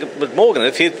there. I think with Morgan,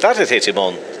 if that had hit him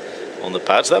on the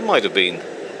pads, that might have been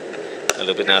a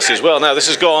little bit nasty as well. Now this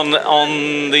has gone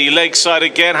on the leg side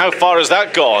again. How far has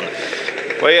that gone?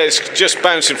 Well, yeah, it's just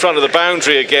bounced in front of the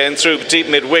boundary again through deep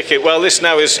mid-wicket. Well, this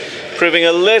now is proving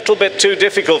a little bit too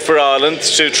difficult for Ireland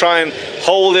to try and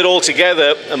hold it all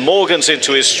together. And Morgan's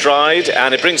into his stride,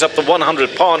 and it brings up the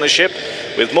 100 partnership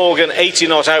with Morgan 80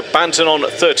 not out, Banton on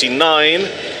 39,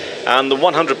 and the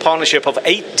 100 partnership of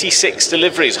 86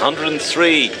 deliveries,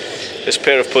 103. This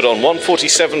pair have put on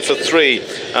 147 for 3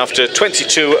 after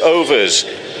 22 overs.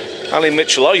 Ali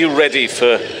Mitchell, are you ready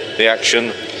for the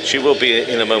action? She will be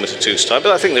in a moment or two's time,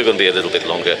 but I think they're going to be a little bit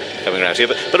longer coming around here.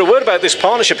 But a word about this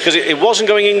partnership, because it wasn't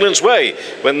going England's way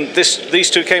when these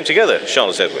two came together,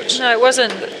 Charlotte Edwards. No, it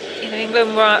wasn't. You know,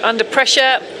 England were under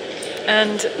pressure,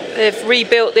 and they've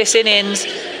rebuilt this innings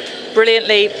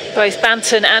brilliantly. Both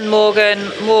Banton and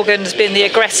Morgan. Morgan's been the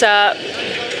aggressor,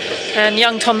 and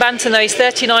young Tom Banton, though he's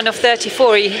 39 off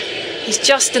 34, he's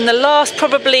just in the last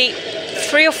probably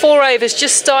 3 or 4 overs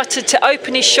just started to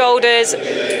open his shoulders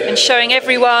and showing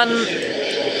everyone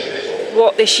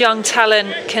what this young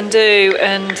talent can do.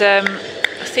 And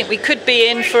I think we could be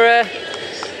in for a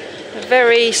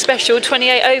very special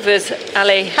 28 overs,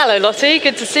 Ali. Hello, Lottie.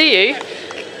 Good to see you.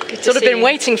 Sort of been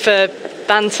waiting for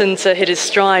Banton to hit his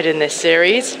stride in this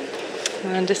series,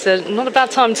 and it's not a bad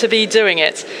time to be doing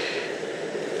it.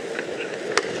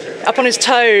 Up on his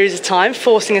toes at time,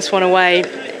 forcing this one away.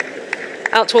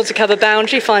 Out towards the cover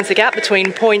boundary, finds the gap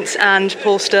between points and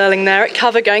Paul Stirling there at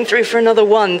cover, going through for another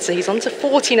one. So he's on to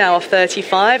 40 now off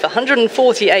 35,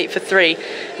 148 for 3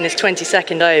 in his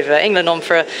 22nd over. England on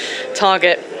for a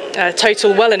target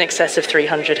total well in excess of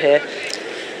 300 here.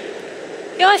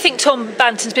 Yeah, I think Tom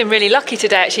Banton's been really lucky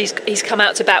today. Actually, he's come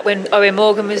out to bat when Eoin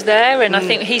Morgan was there, and I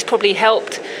think he's probably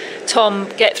helped Tom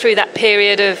get through that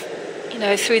period of, you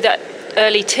know, through that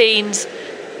early teens.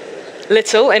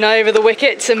 Little in over the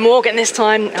wicket, and Morgan this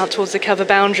time out towards the cover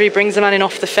boundary, brings the man in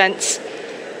off the fence,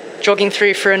 jogging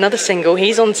through for another single.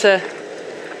 He's on to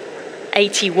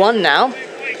 81 now,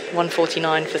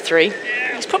 149 for 3.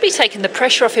 He's probably taken the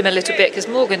pressure off him a little bit, because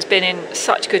Morgan's been in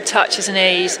such good touch, hasn't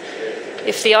he?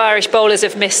 If the Irish bowlers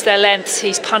have missed their lengths,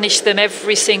 he's punished them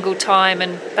every single time,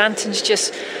 and Banton's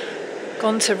just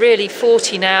gone to really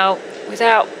 40 now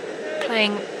without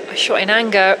playing a shot in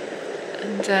anger,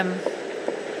 and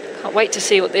can't wait to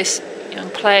see what this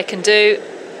young player can do.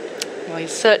 Well,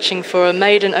 he's searching for a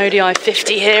maiden ODI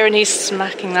 50 here, and he's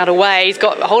smacking that away. He's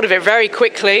got hold of it very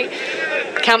quickly.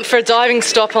 Campher, a diving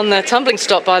stop on the tumbling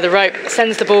stop by the rope,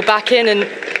 sends the ball back in and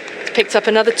picked up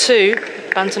another 2.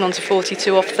 Banton on to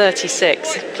 42 off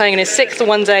 36. Playing in his 6th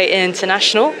one-day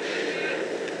international.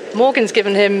 Morgan's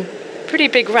given him pretty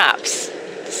big raps,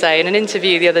 to say, in an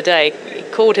interview the other day. He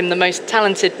called him the most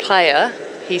talented player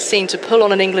he's seen to pull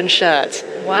on an England shirt.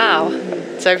 Wow.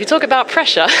 So if you talk about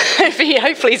pressure,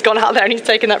 hopefully he's gone out there and he's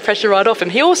taken that pressure right off him.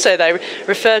 He also, though,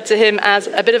 referred to him as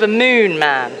a bit of a moon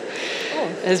man.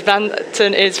 As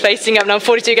Banton is facing up now,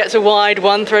 42 gets a wide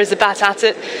one, throws the bat at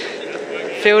it.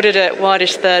 Fielded at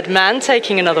wideish third man,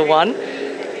 taking another one.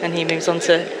 And he moves on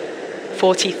to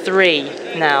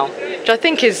 43 now, which I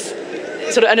think is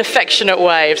sort of an affectionate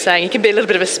way of saying he can be a little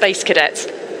bit of a space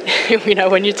cadet, you know,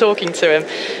 when you're talking to him.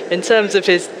 In terms of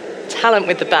his talent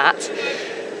with the bat,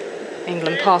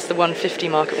 England passed the 150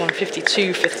 mark at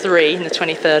 152 for 3 in the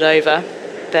 23rd over.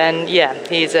 Then, yeah,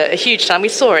 he's a huge talent. We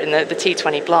saw it in the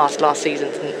T20 Blast last season,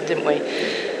 didn't we?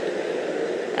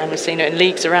 And we've seen it in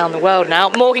leagues around the world now.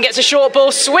 Morgan gets a short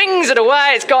ball, swings it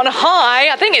away. It's gone high.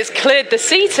 I think it's cleared the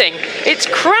seating. It's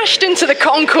crashed into the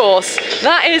concourse.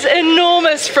 That is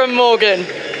enormous from Morgan.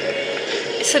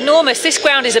 It's enormous. This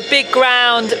ground is a big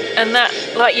ground, and that,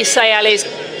 like you say, Ali, is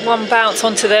one bounce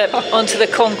onto the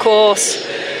concourse.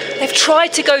 They've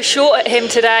tried to go short at him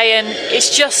today, and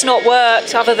it's just not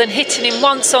worked, other than hitting him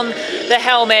once on the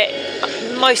helmet.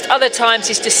 Most other times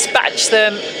he's dispatched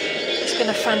them. It's been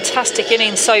a fantastic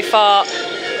innings so far.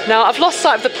 Now, I've lost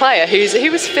sight of the player who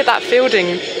was that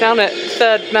fielding down at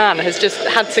third man, has just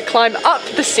had to climb up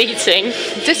the seating,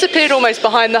 disappeared almost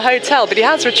behind the hotel, but he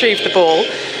has retrieved the ball,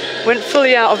 went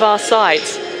fully out of our sight.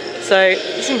 So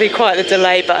it's going to be quite the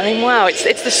delay, but I mean, wow, it's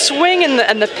the swing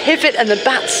and the pivot and the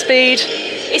bat speed.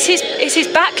 It's his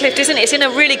backlift, isn't it? It's in a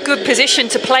really good position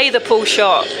to play the pull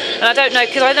shot. And I don't know,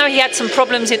 because I know he had some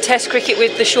problems in Test cricket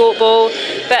with the short ball,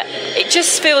 but it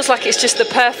just feels like it's just the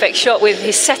perfect shot with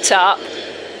his setup,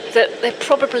 that they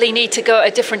probably need to go at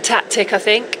a different tactic, I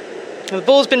think. Well, the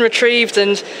ball's been retrieved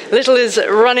and Little is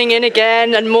running in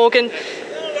again, and Morgan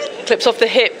clips off the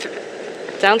hip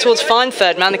down towards fine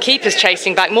third man. The keeper's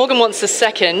chasing back. Morgan wants the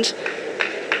second,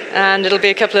 and it'll be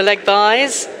a couple of leg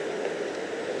byes.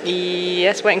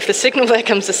 Yes, waiting for the signal. There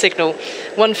comes the signal.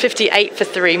 158 for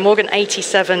 3. Morgan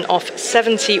 87 off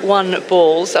 71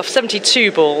 balls, off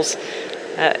 72 balls.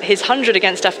 His 100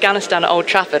 against Afghanistan at Old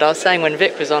Trafford, I was saying when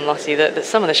Vic was on, Lossie, that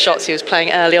some of the shots he was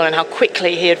playing early on and how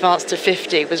quickly he advanced to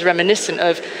 50 was reminiscent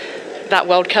of that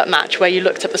World Cup match where you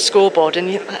looked at the scoreboard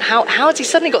and how has he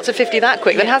suddenly got to 50 that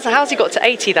quick? Then how's he got to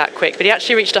 80 that quick? But he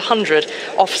actually reached 100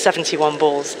 off 71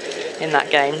 balls in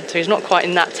that game. So he's not quite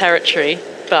in that territory.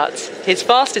 But his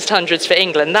fastest hundreds for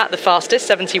England, the fastest,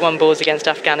 71 balls against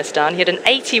Afghanistan. He had an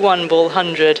 81 ball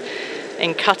 100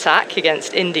 in Cuttack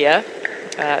against India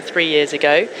 3 years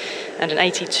ago, and an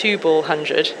 82 ball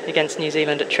 100 against New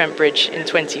Zealand at Trent Bridge in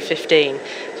 2015.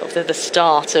 Sort of the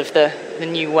start of the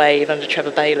new wave under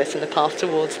Trevor Bayliss and the path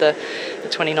towards the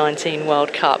 2019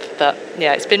 World Cup. But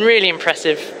yeah, it's been really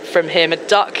impressive from him. A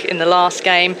duck in the last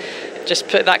game, just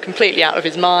put that completely out of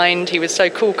his mind. He was so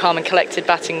cool, calm and collected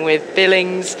batting with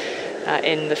Billings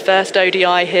in the first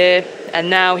ODI here, and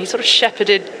now he sort of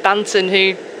shepherded Banton,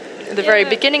 who at the very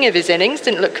beginning of his innings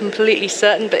didn't look completely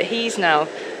certain, but he's now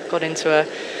got into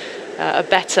a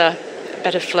better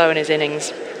flow in his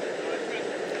innings.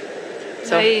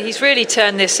 So he's really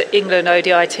turned this England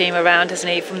ODI team around,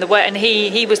 hasn't he? From the way, and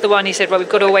he was the one who said, "Well, we've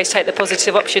got to always take the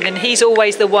positive option," and he's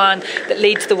always the one that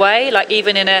leads the way. Like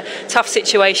even in a tough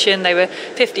situation, they were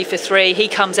 50 for 3. He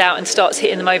comes out and starts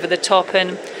hitting them over the top,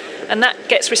 and that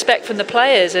gets respect from the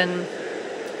players. And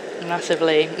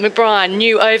Massively. McBrien,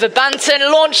 new over.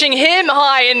 Banton launching him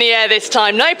high in the air this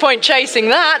time. No point chasing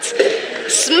that.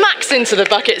 Smacks into the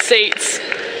bucket seats.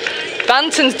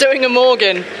 Banton's doing a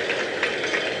Morgan.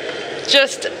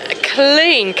 Just a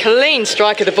clean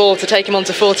strike of the ball to take him on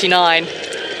to 49.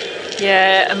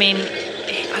 Yeah, I mean,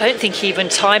 I don't think he even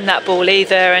timed that ball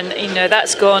either. And, you know,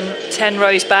 that's gone 10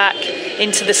 rows back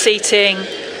into the seating.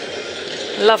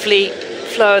 Lovely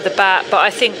flow of the bat. But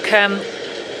I think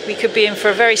we could be in for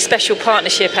a very special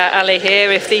partnership at Ali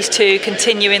here if these two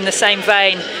continue in the same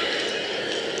vein.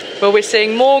 Well, we're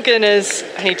seeing Morgan as,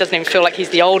 and he doesn't even feel like he's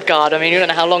the old guard. I mean, we don't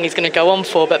know how long he's going to go on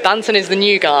for, but Banton is the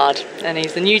new guard, and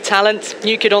he's the new talent,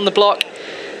 new kid on the block.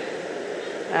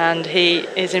 And he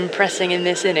is impressing in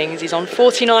this innings. He's on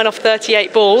 49 off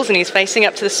 38 balls, and he's facing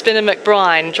up to the spinner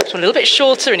McBrien. Drops one a little bit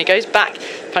shorter, and he goes back,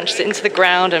 punches it into the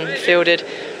ground, and fielded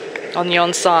on the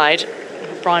onside.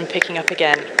 McBrien picking up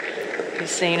again. We've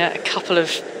seen a couple of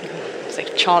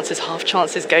chances, half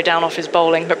chances go down off his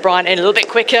bowling, but Brien in a little bit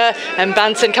quicker, and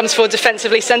Banton comes forward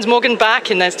defensively, sends Morgan back,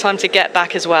 and there's time to get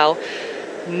back as well.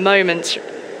 Moments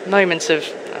of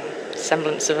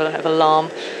semblance of alarm,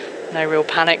 no real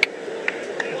panic.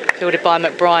 Fielded by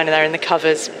McBrien there in the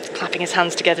covers, clapping his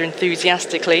hands together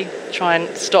enthusiastically, try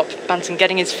and stop Banton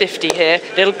getting his 50 here.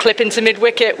 Little clip into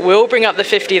mid-wicket, will bring up the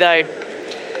 50 though.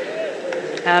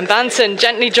 And Banton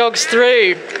gently jogs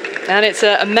through. And it's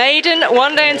a maiden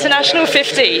one-day international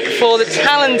 50 for the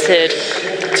talented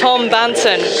Tom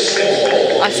Banton.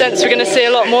 I sense we're going to see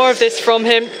a lot more of this from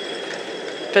him,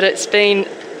 but it's been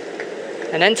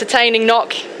an entertaining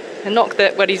knock, a knock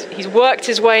that he's worked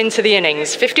his way into the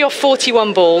innings. 50 off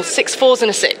 41 balls, 6 fours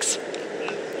and a 6.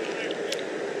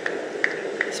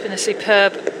 It's been a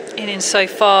superb innings so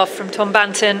far from Tom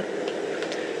Banton.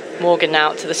 Morgan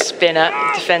now to the spinner,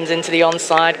 defends into the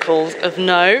onside, calls of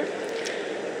no.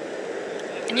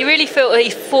 And you really feel that he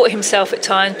fought himself at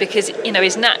times because, you know,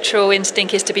 his natural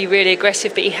instinct is to be really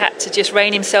aggressive, but he had to just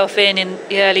rein himself in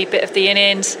the early bit of the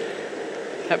innings.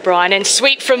 Brien in,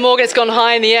 sweep from Morgan, it's gone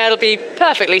high in the air, it'll be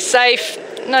perfectly safe.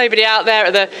 Nobody out there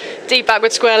at the deep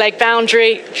backward square leg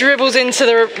boundary, dribbles into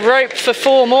the rope for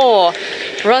 4 more.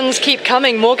 Runs keep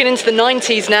coming, Morgan into the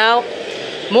 90s now.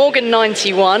 Morgan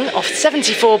 91 off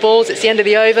 74 balls, it's the end of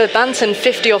the over. Banton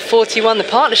 50 off 41, the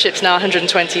partnership's now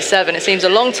 127. It seems a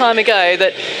long time ago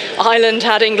that Ireland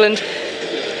had England.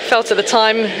 Felt at the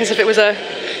time as if it was a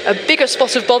bigger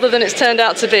spot of bother than it's turned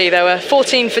out to be. There were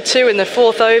 14 for 2 in the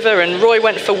 4th over, and Roy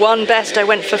went for 1, Bairstow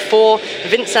went for 4,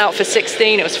 Vince out for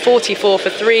 16, it was 44 for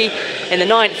 3 in the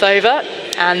 9th over,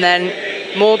 and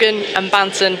then Morgan and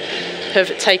Banton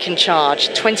have taken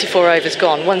charge. 24 overs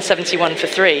gone, 171 for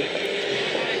 3.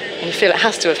 And you feel it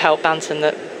has to have helped Banton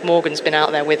that Morgan's been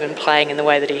out there with him playing in the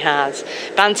way that he has.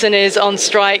 Banton is on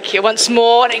strike once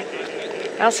more, and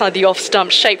outside the off stump,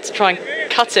 shaped to try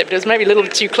and cut it, but it was maybe a little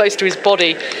bit too close to his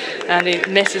body, and he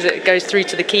misses it, goes through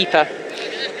to the keeper.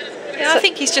 Yeah, I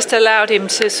think he's just allowed him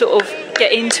to sort of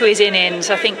get into his innings.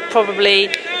 I think probably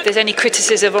if there's any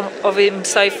criticism of him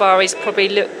so far, he's probably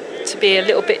looked to be a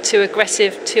little bit too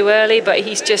aggressive too early, but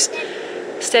he's just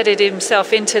steadied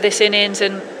himself into this innings,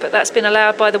 but that's been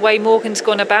allowed by the way Morgan's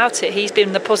gone about it. He's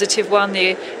been the positive one,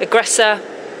 the aggressor.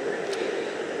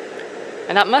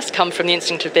 And that must come from the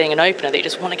instinct of being an opener, that you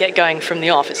just want to get going from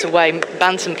the off. It's the way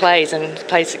Banton plays, and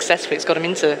plays successfully. It's got him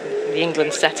into the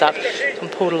England setup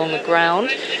and pulled along the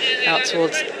ground out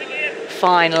towards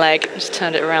fine leg, just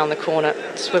turned it around the corner,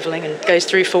 swivelling, and goes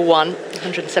through for 1,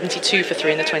 172 for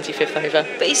 3 in the 25th over.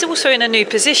 But he's also in a new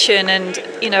position, and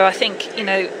I think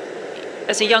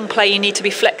as a young player, you need to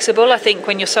be flexible. I think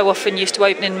when you're so often used to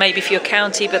opening maybe for your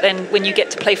county, but then when you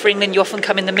get to play for England, you often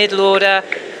come in the middle order.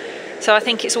 So I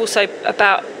think it's also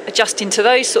about adjusting to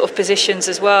those sort of positions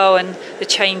as well, and the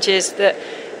changes that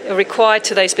are required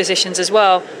to those positions as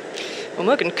well. Well,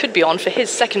 Morgan could be on for his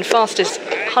second fastest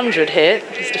 100 here.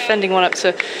 He's defending one up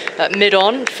to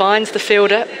mid-on, finds the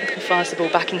fielder, and fires the ball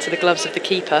back into the gloves of the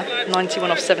keeper. 91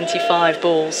 off 75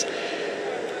 balls.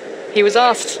 He was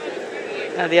asked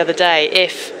the other day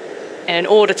if, in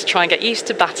order to try and get used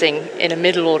to batting in a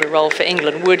middle order role for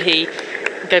England, would he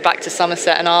go back to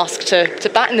Somerset and ask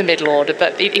to bat in the middle order,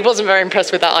 but he wasn't very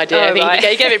impressed with that idea. I think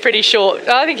he gave it pretty short.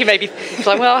 I think he maybe was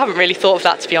like, well, I haven't really thought of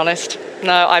that, to be honest.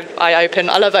 No, I open.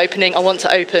 I love opening. I want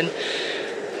to open,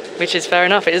 which is fair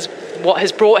enough. It is what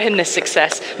has brought him this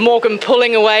success. Morgan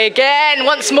pulling away again,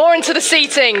 once more into the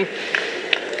seating.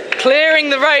 Clearing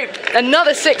the rope,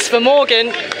 another 6 for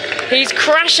Morgan. He's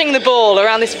crashing the ball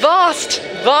around this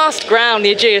vast ground, the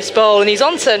Aegeus Bowl, and he's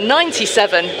on to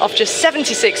 97 off just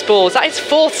 76 balls. That is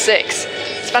 4th 6.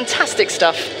 It's fantastic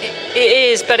stuff. It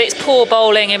is, but it's poor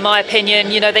bowling in my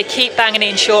opinion. You know, they keep banging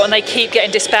in short and they keep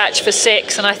getting dispatched for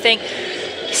 6, and I think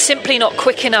simply not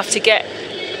quick enough to get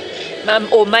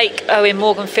or make Eoin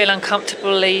Morgan feel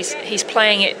uncomfortable. He's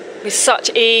playing it with such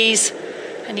ease,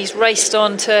 and he's raced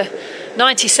on to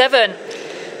 97.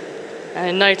 And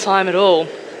in no time at all.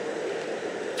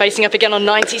 Facing up again on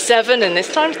 97, and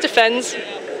this time defends.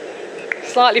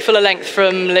 Slightly fuller length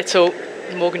from Little.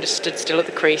 Morgan just stood still at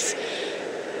the crease.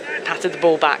 Patted the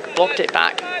ball back, blocked it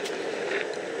back.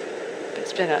 But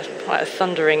it's been quite a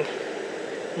thundering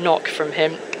knock from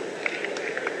him.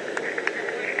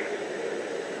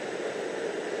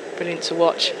 Brilliant to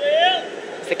watch.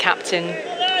 The captain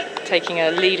taking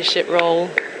a leadership role.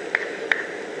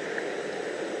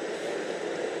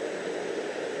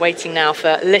 Waiting now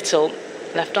for Little.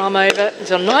 Left arm over.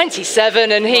 He's on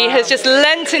 97, and he has just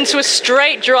lent into a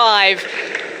straight drive.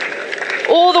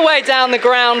 All the way down the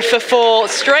ground for 4,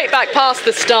 straight back past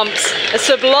the stumps. A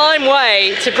sublime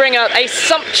way to bring up a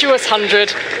sumptuous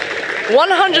 100.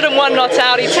 101 not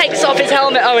out. He takes off his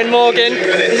helmet, Eoin Morgan.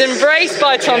 He's embraced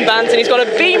by Tom Banton. He's got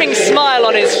a beaming smile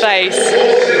on his face.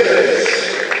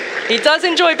 He does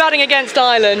enjoy batting against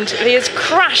Ireland, but he has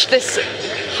crashed this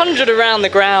 100 around the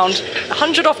ground.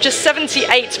 100 off just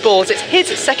 78 balls. It's his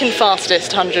second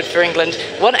fastest 100 for England.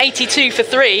 182 for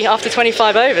 3 after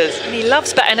 25 overs. And he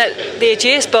loves batting at the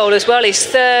Ageas Bowl as well. His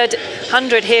third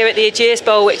 100 here at the Ageas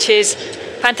Bowl, which is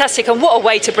fantastic. And what a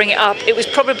way to bring it up. It was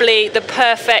probably the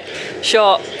perfect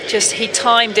shot. Just he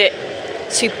timed it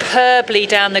superbly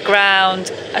down the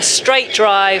ground. A straight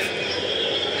drive.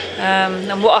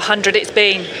 And what a 100 it's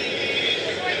been.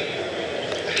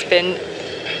 It's been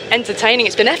entertaining.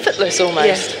 It's been effortless almost.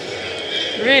 Yes.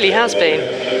 It really has been.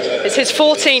 It's his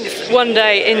 14th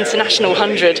one-day international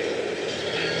 100.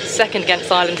 Second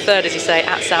against Ireland, third, as you say,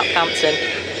 at Southampton.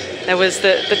 There was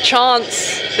the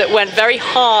chance that went very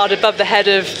hard above the head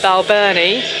of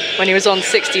Balbirnie when he was on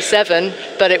 67,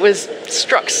 but it was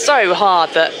struck so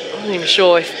hard that I wasn't even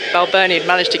sure if Balbirnie had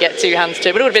managed to get 2 hands to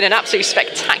it, but it would have been an absolutely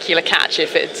spectacular catch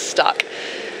if it had stuck.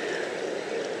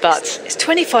 But it's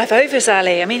 25 overs,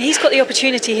 Ali. I mean, he's got the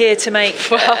opportunity here to make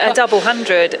a double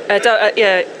 100.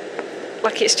 Yeah,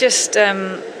 like it's just,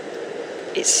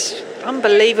 it's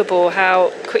unbelievable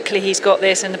how quickly he's got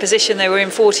this, and the position they were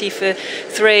in 40 for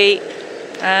 3.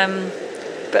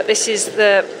 But this is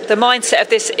the mindset of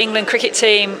this England cricket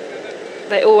team.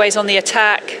 They're always on the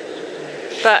attack,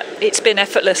 but it's been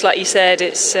effortless, like you said.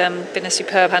 It's been a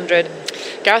superb 100.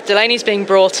 Gareth Delany's being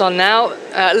brought on now.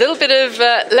 A little bit of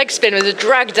leg spin with a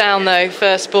drag down though,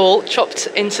 first ball. Chopped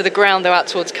into the ground though, out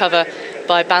towards cover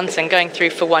by Banton, going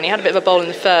through for 1. He had a bit of a bowl in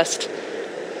the first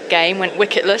game, went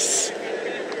wicketless.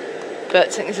 But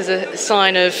I think this is a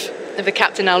sign of the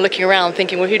captain now looking around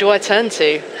thinking, well, who do I turn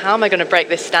to? How am I going to break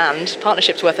this stand?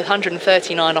 Partnership's worth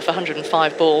 139 off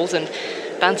 105 balls, and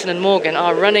Banton and Morgan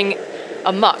are running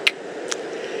amok.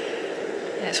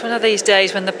 Yeah, it's one of these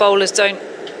days when the bowlers don't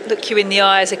look you in the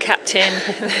eye as a captain.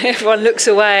 Everyone looks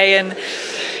away. And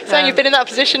so you've been in that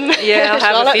position? Yeah, I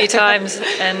have a few times.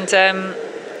 And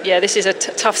yeah, this is a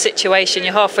tough situation.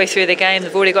 You're halfway through the game.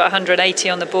 They've already got 180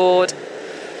 on the board.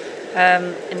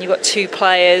 And you've got 2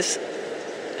 players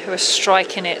who are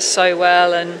striking it so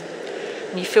well. And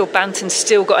you feel Banton's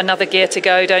still got another gear to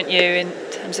go, don't you, in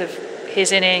terms of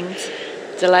his innings.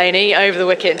 Delany over the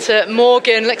wicket to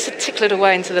Morgan. Looks to tickle it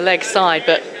away into the leg side,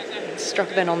 but struck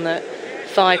then on the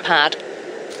thigh pad.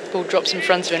 Ball drops in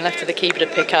front of him, left to the keeper to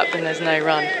pick up, and there's no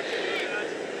run.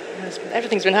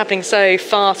 Everything's been happening so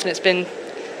fast, and it's been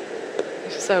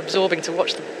so absorbing to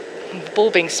watch the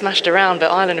ball being smashed around,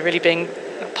 but Ireland are really being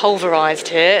pulverised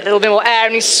here. A little bit more air,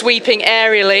 and he's sweeping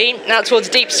aerially out towards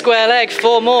deep square leg.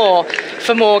 4 more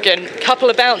for Morgan. Couple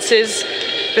of bounces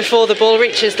before the ball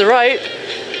reaches the rope,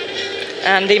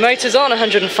 and he motors on.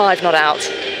 105 not out.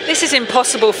 This is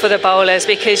impossible for the bowlers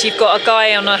because you've got a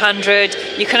guy on 100.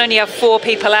 You can only have 4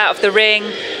 people out of the ring.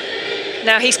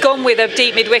 Now he's gone with a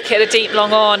deep mid-wicket, a deep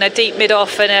long on, a deep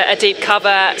mid-off and a deep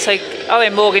cover. So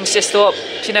Eoin Morgan's just thought,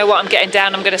 do you know what, I'm getting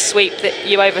down, I'm going to sweep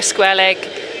you over square leg.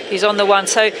 He's on the 1.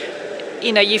 So,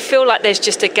 you know, you feel like there's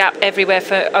just a gap everywhere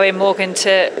for Eoin Morgan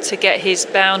to get his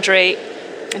boundary.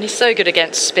 And he's so good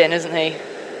against spin, isn't he?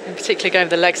 And particularly going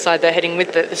with the leg side, they're heading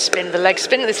with the spin, the leg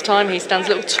spin. This time he stands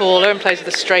a little taller and plays with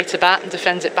a straighter bat and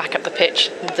defends it back up the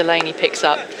pitch. And Delany picks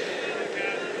up.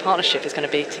 Partnership is going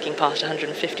to be ticking past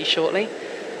 150 shortly.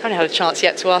 I haven't had a chance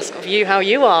yet to ask of you how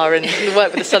you are and the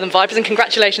work with the Southern Vipers, and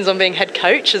congratulations on being head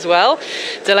coach as well.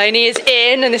 Delany is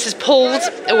in, and this is pulled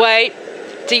away.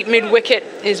 Deep mid-wicket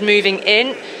is moving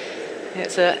in.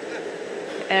 It's a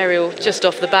aerial just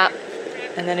off the bat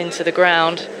and then into the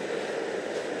ground.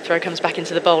 Throw comes back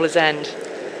into the bowler's end.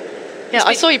 Yeah,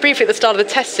 I saw you briefly at the start of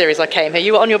the Test series I came here.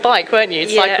 You were on your bike, weren't you?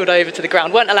 Yeah. Cycled over to the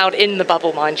ground. Weren't allowed in the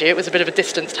bubble, mind you. It was a bit of a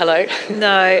distanced hello.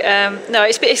 No,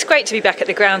 it's great to be back at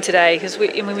the ground today because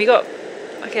we got,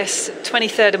 I guess,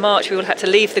 23rd of March, we all had to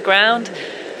leave the ground.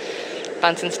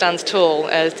 Banton stands tall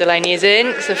as Delany is in.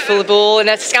 It's a full ball, and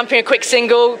they're scampering a quick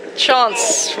single.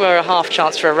 Chance for a half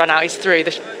chance for a run out. He's through.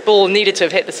 The ball needed to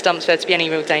have hit the stumps for there to be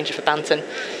any real danger for Banton.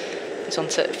 It's on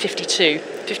to 53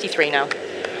 now.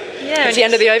 Yeah, it's the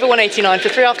end of the over, 189 for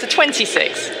 3 after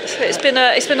 26. So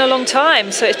it's been a long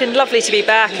time. So it's been lovely to be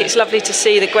back. It's lovely to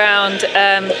see the ground.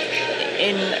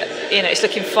 It's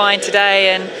looking fine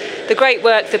today, and the great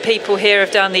work the people here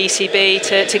have done, the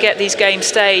ECB, to get these games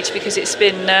staged, because it's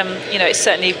been, it's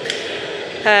certainly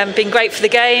been great for the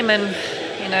game, and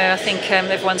I think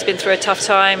everyone's been through a tough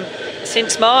time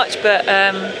since March, but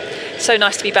so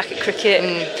nice to be back at cricket.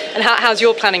 And how's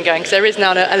your planning going? Because there is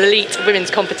now an elite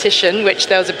women's competition, which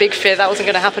there was a big fear that wasn't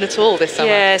going to happen at all this summer.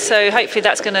 Yeah, so hopefully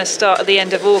that's going to start at the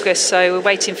end of August, so we're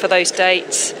waiting for those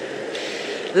dates.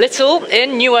 Little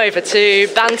in, new over to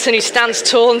Banton, who stands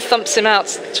tall and thumps him out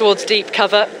towards deep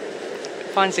cover.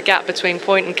 Finds a gap between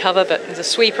point and cover, but there's a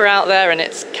sweeper out there, and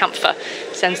it's Campher.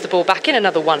 Sends the ball back in,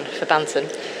 another one for Banton.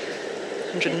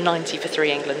 190 for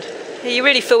 3 England. Yeah, you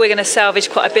really feel we're going to salvage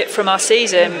quite a bit from our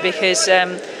season, because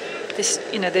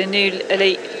the new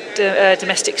elite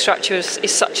domestic structure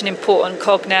is such an important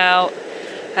cog now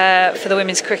for the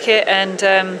women's cricket, and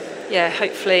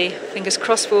hopefully, fingers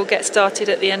crossed, we'll get started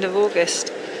at the end of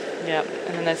August. Yeah,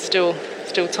 and then there's still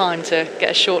time to get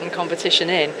a shortened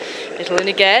competition in. Little in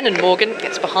again, and Morgan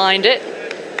gets behind it,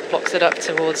 blocks it up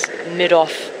towards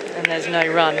mid-off, and there's no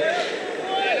run.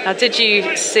 Now, did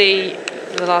you see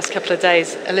the last couple of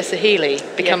days Alyssa Healy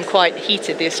become quite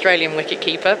heated, the Australian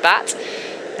wicketkeeper, bat,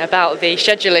 about the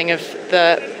scheduling of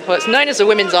what's known as the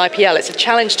Women's IPL? It's a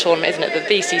challenge tournament, isn't it, that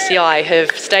the BCCI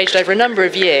have staged over a number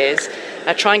of years,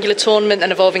 a triangular tournament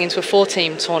and evolving into a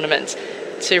 4-team tournament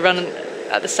to run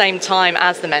at the same time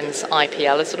as the men's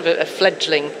IPL, as sort of a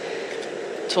fledgling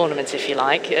tournament, if you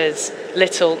like, as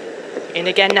Little in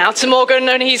again now to Morgan,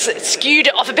 and he's skewed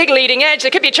it off a big leading edge.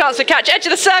 There could be a chance to catch edge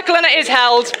of the circle, and it is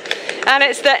held. And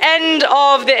it's the end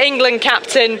of the England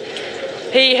captain.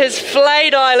 He has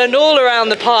flayed Ireland all around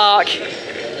the park,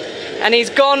 and he's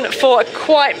gone for a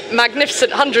quite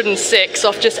magnificent 106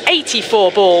 off just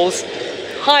 84 balls.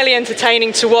 Highly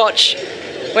entertaining to watch.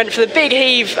 Went for the big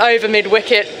heave over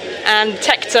mid-wicket, and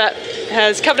Tector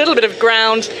has covered a little bit of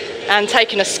ground and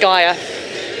taken a skyer.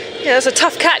 Yeah, it was a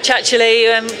tough catch, actually.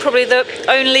 Probably the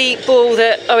only ball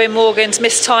that Eoin Morgan's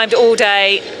mistimed all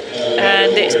day,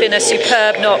 and it's been a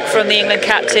superb knock from the England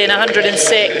captain,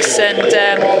 106, and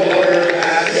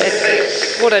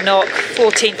what a knock,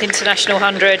 14th international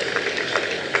 100.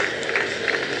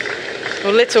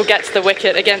 Well, Little gets the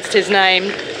wicket against his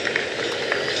name,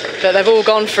 but they've all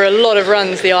gone for a lot of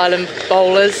runs, the Ireland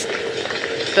bowlers.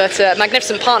 But a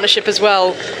magnificent partnership as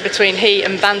well between he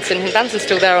and Banton. Banton's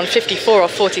still there on 54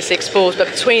 off 46 balls, but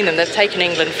between them they've taken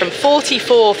England from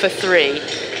 44 for 3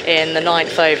 in the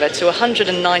 9th over to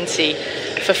 190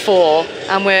 for 4,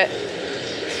 and we're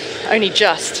only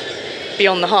just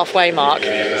beyond the halfway mark.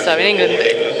 So in England,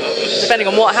 depending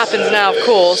on what happens now, of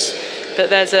course, but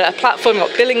there's a platform. We've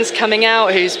got Billings coming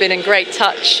out, who's been in great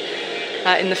touch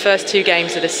in the first 2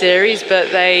 games of the series,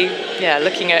 but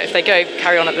looking at if they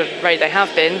carry on at the rate they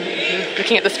have been,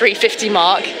 looking at the 350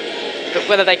 mark, but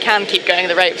whether they can keep going at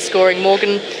the rate of scoring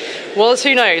Morgan was,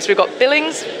 who knows. We've got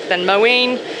Billings, then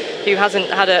Moeen, who hasn't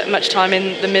had much time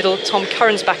in the middle. Tom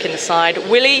Curran's back in the side.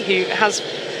 Willey, who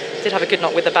did have a good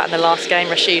knock with the bat in the last game.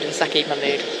 Rashid and Saqib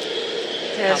Mahmood.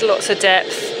 Yeah, there's lots of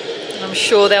depth. I'm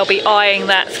sure they'll be eyeing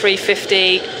that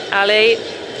 350, Ali.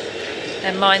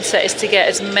 Their mindset is to get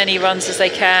as many runs as they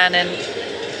can and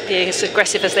be as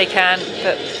aggressive as they can.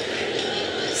 But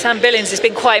Sam Billings has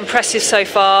been quite impressive so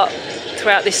far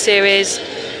throughout this series.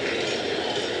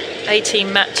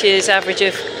 18 matches, average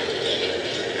of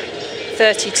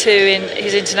 32 in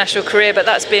his international career, but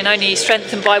that's been only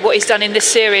strengthened by what he's done in this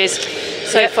series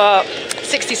so far.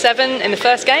 67 in the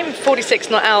first game, 46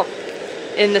 not out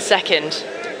in the second.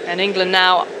 And England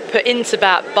now put into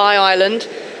bat by Ireland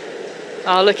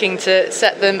are looking to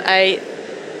set them a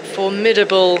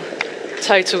formidable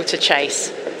total to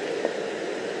chase.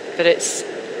 But it's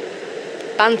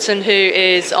Banton who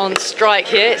is on strike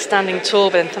here, standing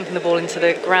tall, but then thumping the ball into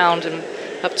the ground and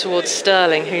up towards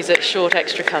Stirling, who's at short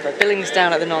extra cover. Billings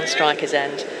down at the non-striker's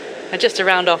end. And just to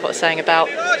round off what I was saying about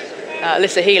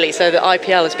Alyssa Healy, so the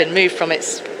IPL has been moved from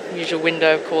its usual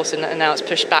window, of course, and now it's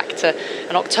pushed back to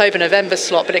an October-November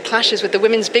slot, but it clashes with the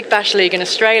Women's Big Bash League in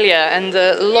Australia, and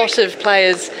a lot of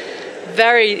players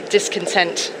very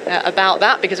discontent about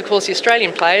that, because of course the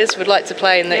Australian players would like to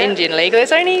play in the Indian League.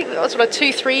 There's only sort of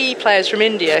 2-3 players from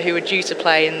India who were due to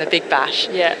play in the Big Bash.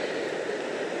 Yeah.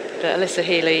 But Alyssa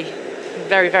Healy,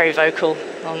 very, very vocal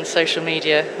on social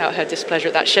media about her displeasure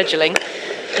at that scheduling.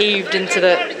 Heaved into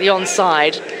the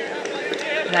onside.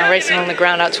 Now racing on the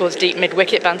ground out towards deep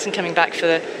mid-wicket. Banton coming back for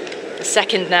the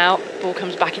second now. Ball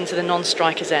comes back into the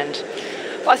non-striker's end.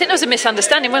 Well, I think there was a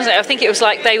misunderstanding, wasn't it? I think it was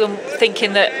like they were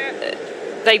thinking that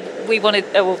the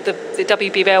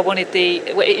WBBL wanted the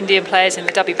Indian players in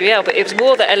the WBL, but it was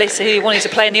more that Alyssa Healy wanted to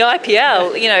play in the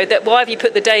IPL. You know, that why have you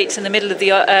put the dates in the middle of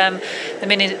the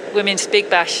Women's Big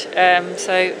Bash?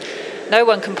 So no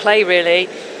one can play really.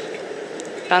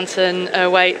 Banton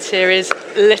awaits. Here is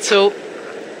Little,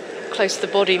 close to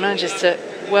the body, manages to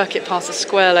work it past the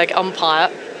square leg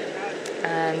umpire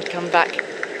and come back.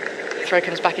 Throw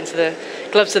comes back into the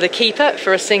gloves of the keeper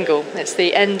for a single. It's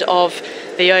the end of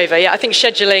the over. Yeah, I think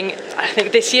scheduling, I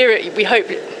think this year we hope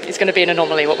it's going to be an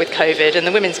anomaly, what with COVID, and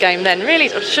the women's game then really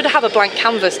should have a blank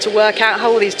canvas to work out how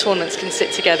all these tournaments can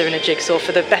sit together in a jigsaw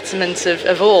for the betterment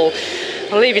of all.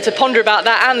 I'll leave you to ponder about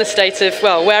that and the state of,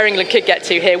 well, where England could get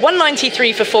to here.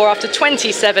 193 for 4 after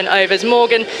 27 overs.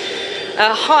 Morgan,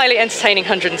 a highly entertaining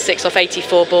 106 off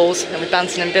 84 balls, and with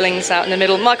Banton and Billings out in the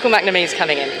middle, Michael McNamee's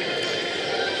coming in.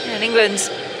 Yeah, and England's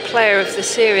player of the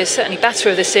series, certainly batter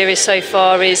of the series so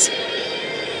far, is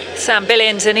Sam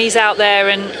Billings, and he's out there,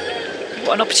 and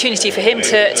what an opportunity for him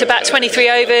to bat 23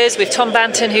 overs with Tom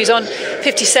Banton, who's on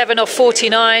 57 off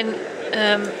 49.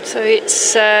 So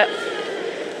it's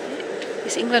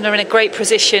England are in a great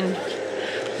position,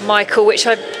 Michael, which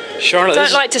I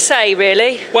don't like to say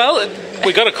really. Well,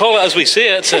 we got to call it as we see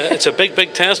it. It's a big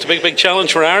test, a big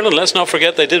challenge for Ireland. Let's not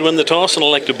forget they did win the toss and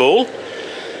elect to bowl,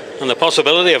 and the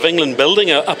possibility of England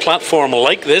building a platform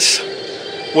like this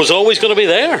was always going to be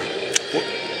there.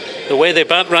 The way they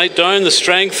bat right down, the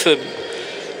strength,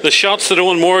 the shots that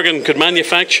Eoin Morgan could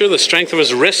manufacture, the strength of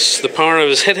his wrists, the power of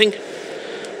his hitting.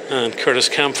 And Curtis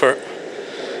Campher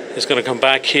is going to come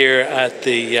back here at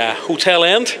the hotel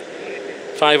end.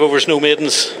 5 overs, no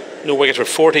maidens, no wicket for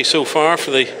 40 so far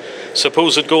for the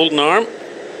supposed golden arm.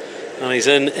 And he's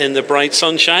in the bright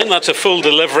sunshine. That's a full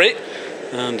delivery.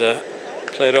 And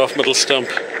played off middle stump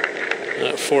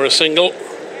for a single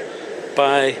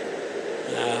by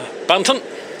Banton,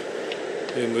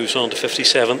 who moves on to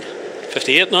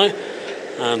 58 now,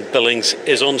 and Billings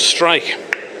is on strike.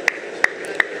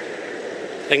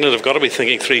 England have got to be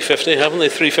thinking 350, haven't they?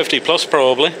 350 plus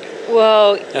probably.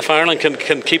 Well, if Ireland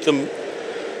can keep them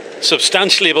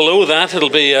substantially below that, it'll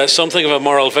be something of a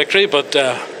moral victory, but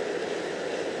there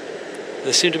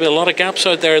seem to be a lot of gaps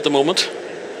out there at the moment.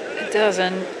 It does,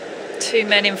 and 2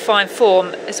 men in fine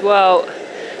form as well.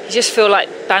 You just feel like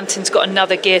Banton's got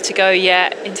another gear to go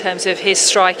yet in terms of his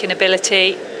striking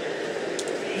ability.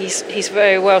 He's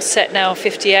very well set now,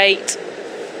 58.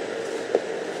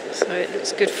 So it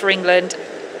looks good for England.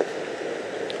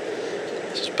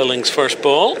 This is Billings' first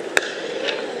ball.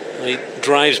 He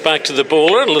drives back to the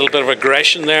bowler. A little bit of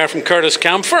aggression there from Curtis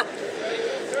Campher.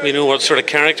 We know what sort of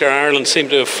character Ireland seem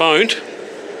to have found.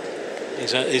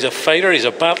 He's a fighter, he's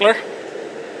a battler.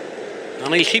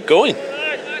 And he'll keep going.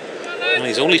 And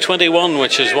he's only 21,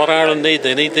 which is what Ireland need.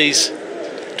 They need these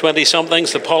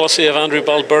 20-somethings. The policy of Andrew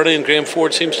Balbirnie and Graham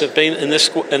Ford seems to have been in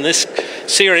this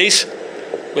series.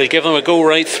 We'll give them a go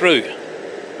right through.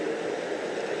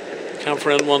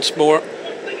 Campher in once more.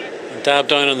 And dab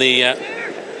down on the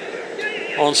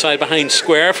onside behind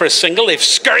square for a single. They've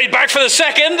scurried back for the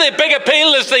second. The big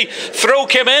appeal as the throw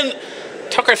came in.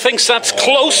 Tucker thinks that's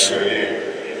close.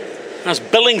 As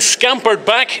Billings scampered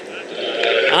back.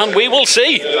 And we will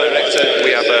see. Director,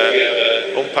 we have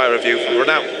an umpire review from run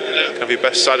out. Can I have your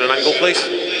best side and angle, please?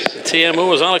 The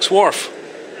TMO is Alex Wharf.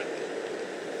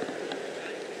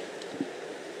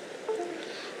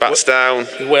 Bats down.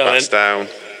 Well bats in. Down.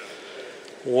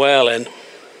 Well in.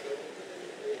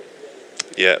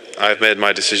 Yeah, I've made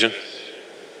my decision.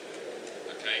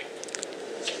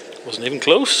 Wasn't even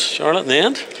close, Charlotte, in the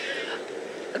end.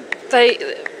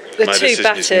 The my two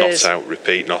batters. Is not out,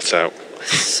 repeat, not out.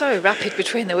 So rapid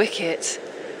between the wickets.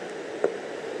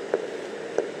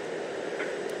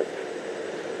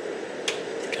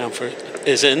 Campher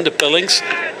is in to Billings.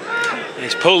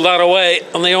 He's pulled that away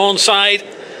on the onside,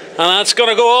 and that's going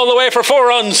to go all the way for 4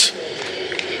 runs.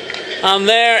 And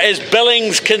there is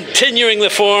Billings continuing the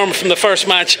form from the first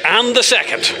match and the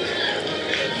second.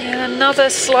 Yeah, another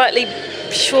slightly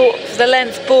short of the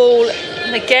length ball,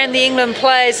 and again the England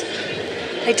players,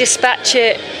 they dispatch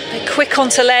it. They're quick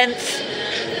onto length,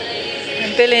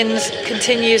 and Billings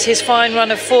continues his fine run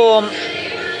of form.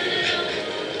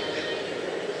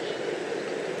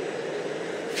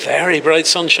 Very bright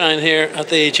sunshine here at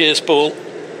the AGS Bowl.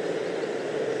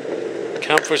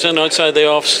 Campher's in outside the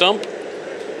off stump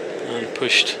and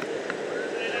pushed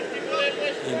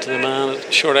into the man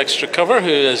at short extra cover, who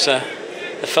is a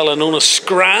fella known as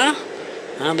Scra,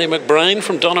 Andy McBrien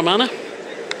from Donnamana,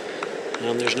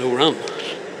 and there's no run.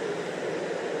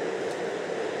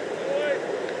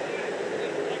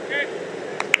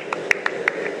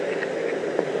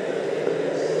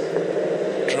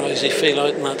 Drowsy feel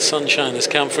out in that sunshine as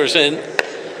Campher's in.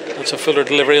 That's a fuller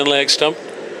delivery on leg stump.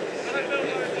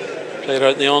 Played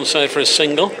out in the onside for a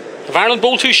single. Have Ireland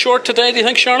bowled too short today, do you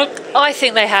think, Charlotte? I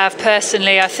think they have,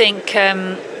 personally. I think,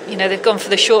 you know, they've gone for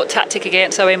the short tactic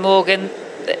against Owen Morgan.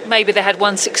 Maybe they had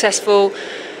one successful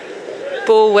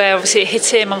ball where obviously it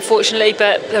hit him, unfortunately,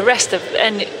 but the rest of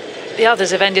the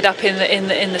others have ended up in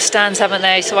the stands, haven't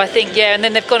they? So I think, yeah, and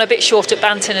then they've gone a bit short at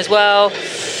Banton as well.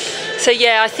 So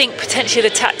yeah, I think potentially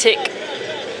the tactic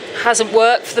hasn't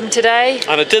worked for them today.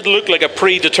 And it did look like a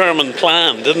predetermined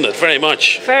plan, didn't it? Very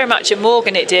much. Very much at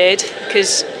Morgan it did,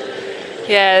 because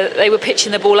yeah, they were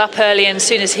pitching the ball up early, and as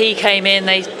soon as he came in,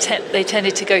 they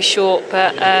tended to go short.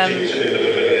 But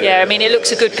yeah, I mean, it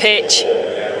looks a good pitch.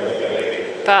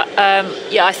 But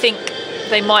yeah, I think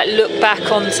they might look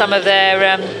back on some of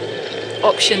their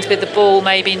options with the ball,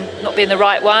 maybe not being the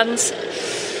right ones.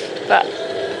 But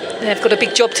they've got a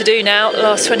big job to do now, the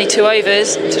last 22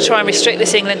 overs, to try and restrict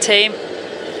this England team.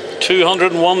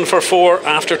 201 for 4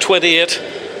 after 28.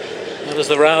 That is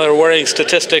the rather worrying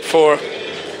statistic for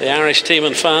the Irish team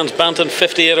and fans. Banton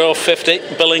 58 off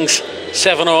 50, Billings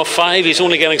 7 off 5. He's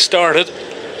only getting started.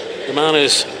 The man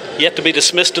is yet to be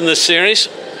dismissed in this series.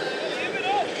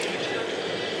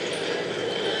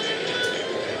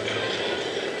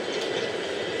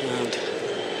 And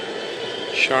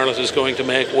Charlotte is going to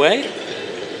make way.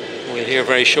 We'll hear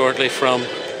very shortly from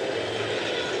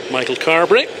Michael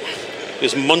Carberry,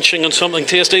 who's munching on something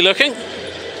tasty looking.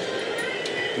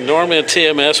 Normally at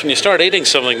TMS, when you start eating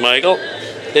something, Michael,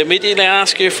 they immediately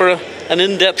ask you for an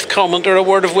in-depth comment or a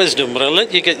word of wisdom, but I'll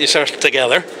let you get yourself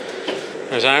together.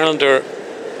 There's Ireland are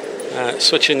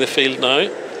switching the field now.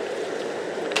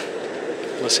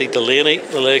 I see Delany,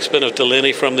 the leg spin of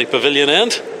Delany from the pavilion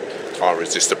end. Can't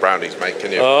resist the brownies, mate,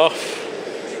 can you? Oh,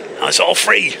 it's all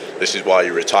free. This is why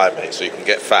you retired, mate, so you can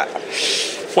get fat.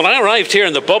 When I arrived here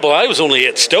in the bubble, I was only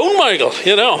 8 stone, Michael.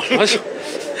 You know, this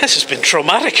has been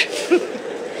traumatic.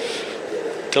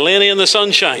 Delany in the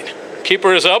sunshine.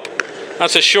 Keeper is up.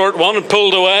 That's a short one and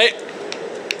pulled away.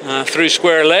 Through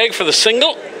square leg for the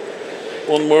single.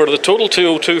 One more to the total,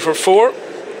 202 for 4.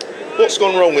 What's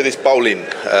gone wrong with this bowling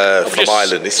from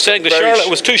Ireland? It's saying to Charlotte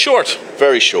was too short.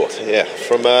 Very short, yeah.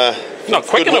 From not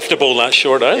quick enough to bowl that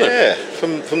short either. Yeah,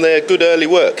 from their good early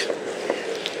work.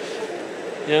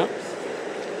 Yeah.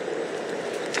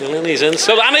 Delany's in.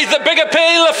 So Delany's the big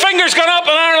appeal. The finger's gone up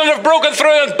and Ireland have broken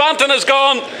through and Banton has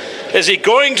gone. Is he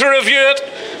going to review it?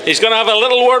 He's going to have a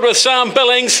little word with Sam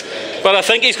Billings, but I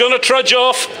think he's going to trudge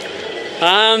off.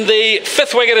 And the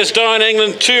 5th wicket is down,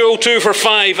 England 202 for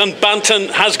 5, and Banton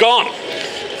has gone.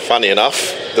 Funny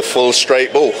enough, the full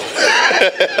straight ball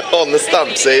on the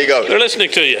stumps. There you go. They're listening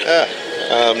to you. Yeah,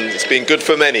 it's been good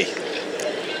for many.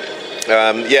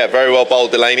 Yeah, very well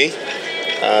bowled, Delany.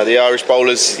 The Irish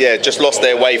bowlers, yeah, just lost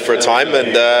their way for a time,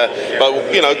 and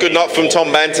but you know, good knock from Tom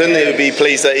Banton. He would be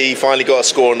pleased that he finally got a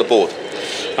score on the board.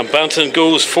 And Banton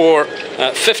goes for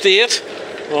 58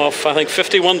 off, I think,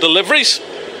 51 deliveries.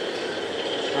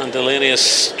 And Delany has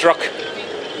struck,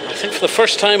 I think, for the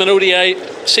first time in ODI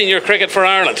senior cricket for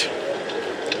Ireland.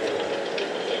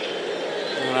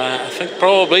 I think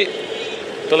probably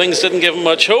Billings didn't give him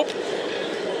much hope.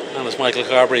 And as Michael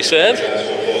Carberry said,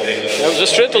 that was a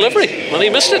straight delivery, and he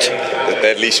missed it. The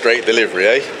deadly straight delivery,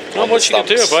 eh? Not much you can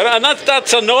do about it, and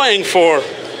that's annoying for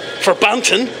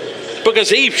Banton, because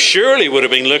he surely would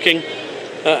have been looking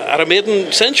at a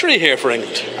maiden century here for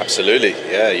England. Absolutely,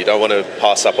 yeah. You don't want to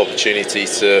pass up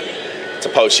opportunities to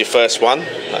post your first one.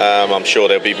 I'm sure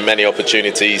there'll be many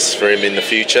opportunities for him in the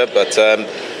future, but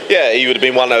yeah, he would have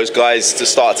been one of those guys to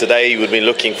start today. He would have been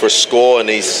looking for a score, and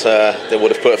they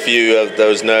would have put a few of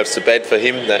those nerves to bed for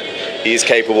him, that he is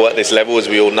capable at this level, as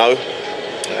we all know.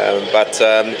 But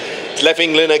it's left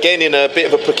England again in a bit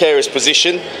of a precarious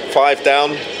position, 5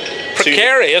 down.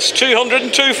 Precarious,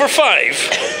 202 for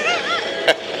 5.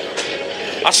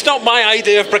 That's not my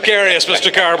idea of precarious,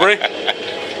 Mr. Carberry.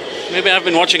 Maybe I've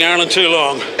been watching Ireland too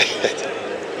long.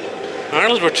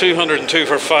 Ireland were 202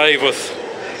 for 5 with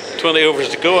 20 overs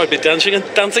to go. I'd be dancing a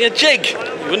jig. You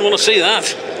wouldn't want to see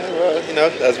that. Well, you know,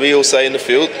 as we all say in the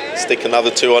field, stick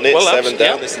another 2 on it, well, 7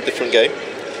 down. Yeah. It's a different game.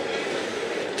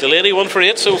 Delany 1 for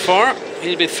 8 so far.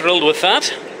 He'll be thrilled with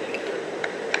that.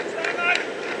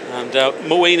 And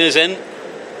Moeen is in.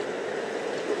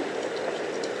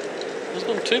 Hasn't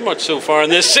done too much so far in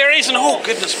this series, and oh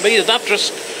goodness me, did that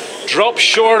just drop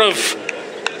short of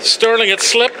Stirling at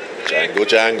slip?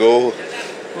 Jangle.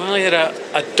 Well, he had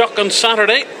a duck on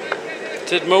Saturday,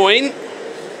 did Moeen.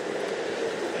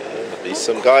 There'll be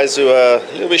some guys who are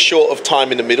a little bit short of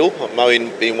time in the middle,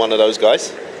 Moeen being one of those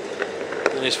guys.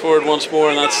 And he's forward once more,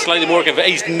 and that's slightly more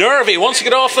convinced. He's nervy, wants to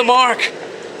get off the mark.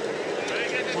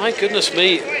 My goodness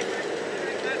me,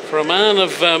 for a man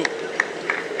of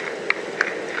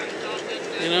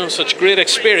you know, such great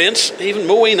experience, even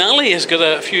Moeen Ali has got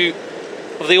a few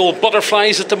of the old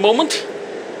butterflies at the moment.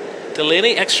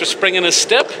 Delany, extra spring in his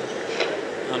step,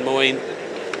 and Moeen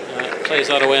plays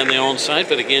that away on the onside,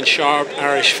 but again sharp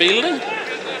Irish fielding.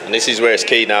 And this is where it's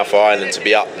key now for Ireland to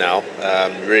be up now.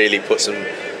 Really put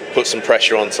some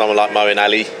pressure on someone like Moeen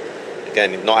Ali.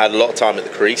 Again, not had a lot of time at the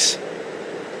crease.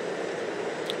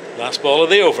 Last ball of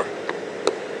the over.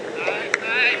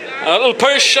 A little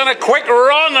push and a quick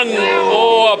run, and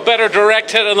oh, a better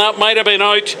direct hit, and that might have been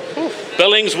out.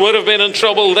 Billings would have been in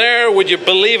trouble there. Would you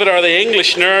believe it, are the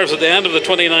English nerves at the end of the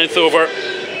 29th over.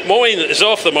 Moeen is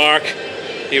off the mark.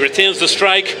 He retains the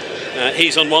strike.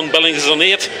 He's on 1, Billings is on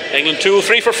 8. England 2,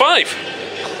 3 for 5.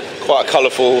 Quite a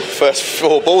colourful first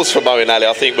 4 balls for Moeen Ali.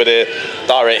 I think with a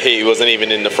direct hit, he wasn't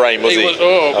even in the frame, was he?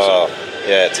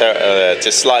 Yeah,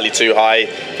 just slightly too high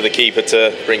for the keeper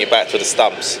to bring it back to the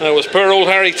stumps. That was poor old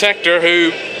Harry Tector,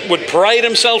 who would pride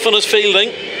himself on his fielding.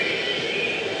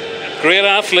 Great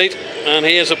athlete, and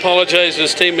he has apologised to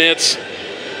his teammates.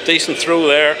 Decent throw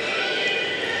there,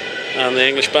 and the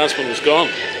English batsman was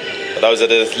gone. But those are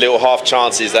the little half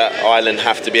chances that Ireland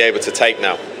have to be able to take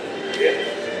now.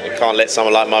 They can't let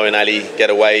someone like Moeen Ali get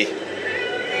away.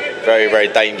 Very, very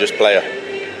dangerous player.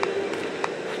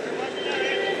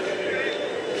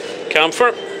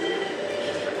 Campher,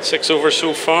 6 overs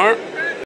so far.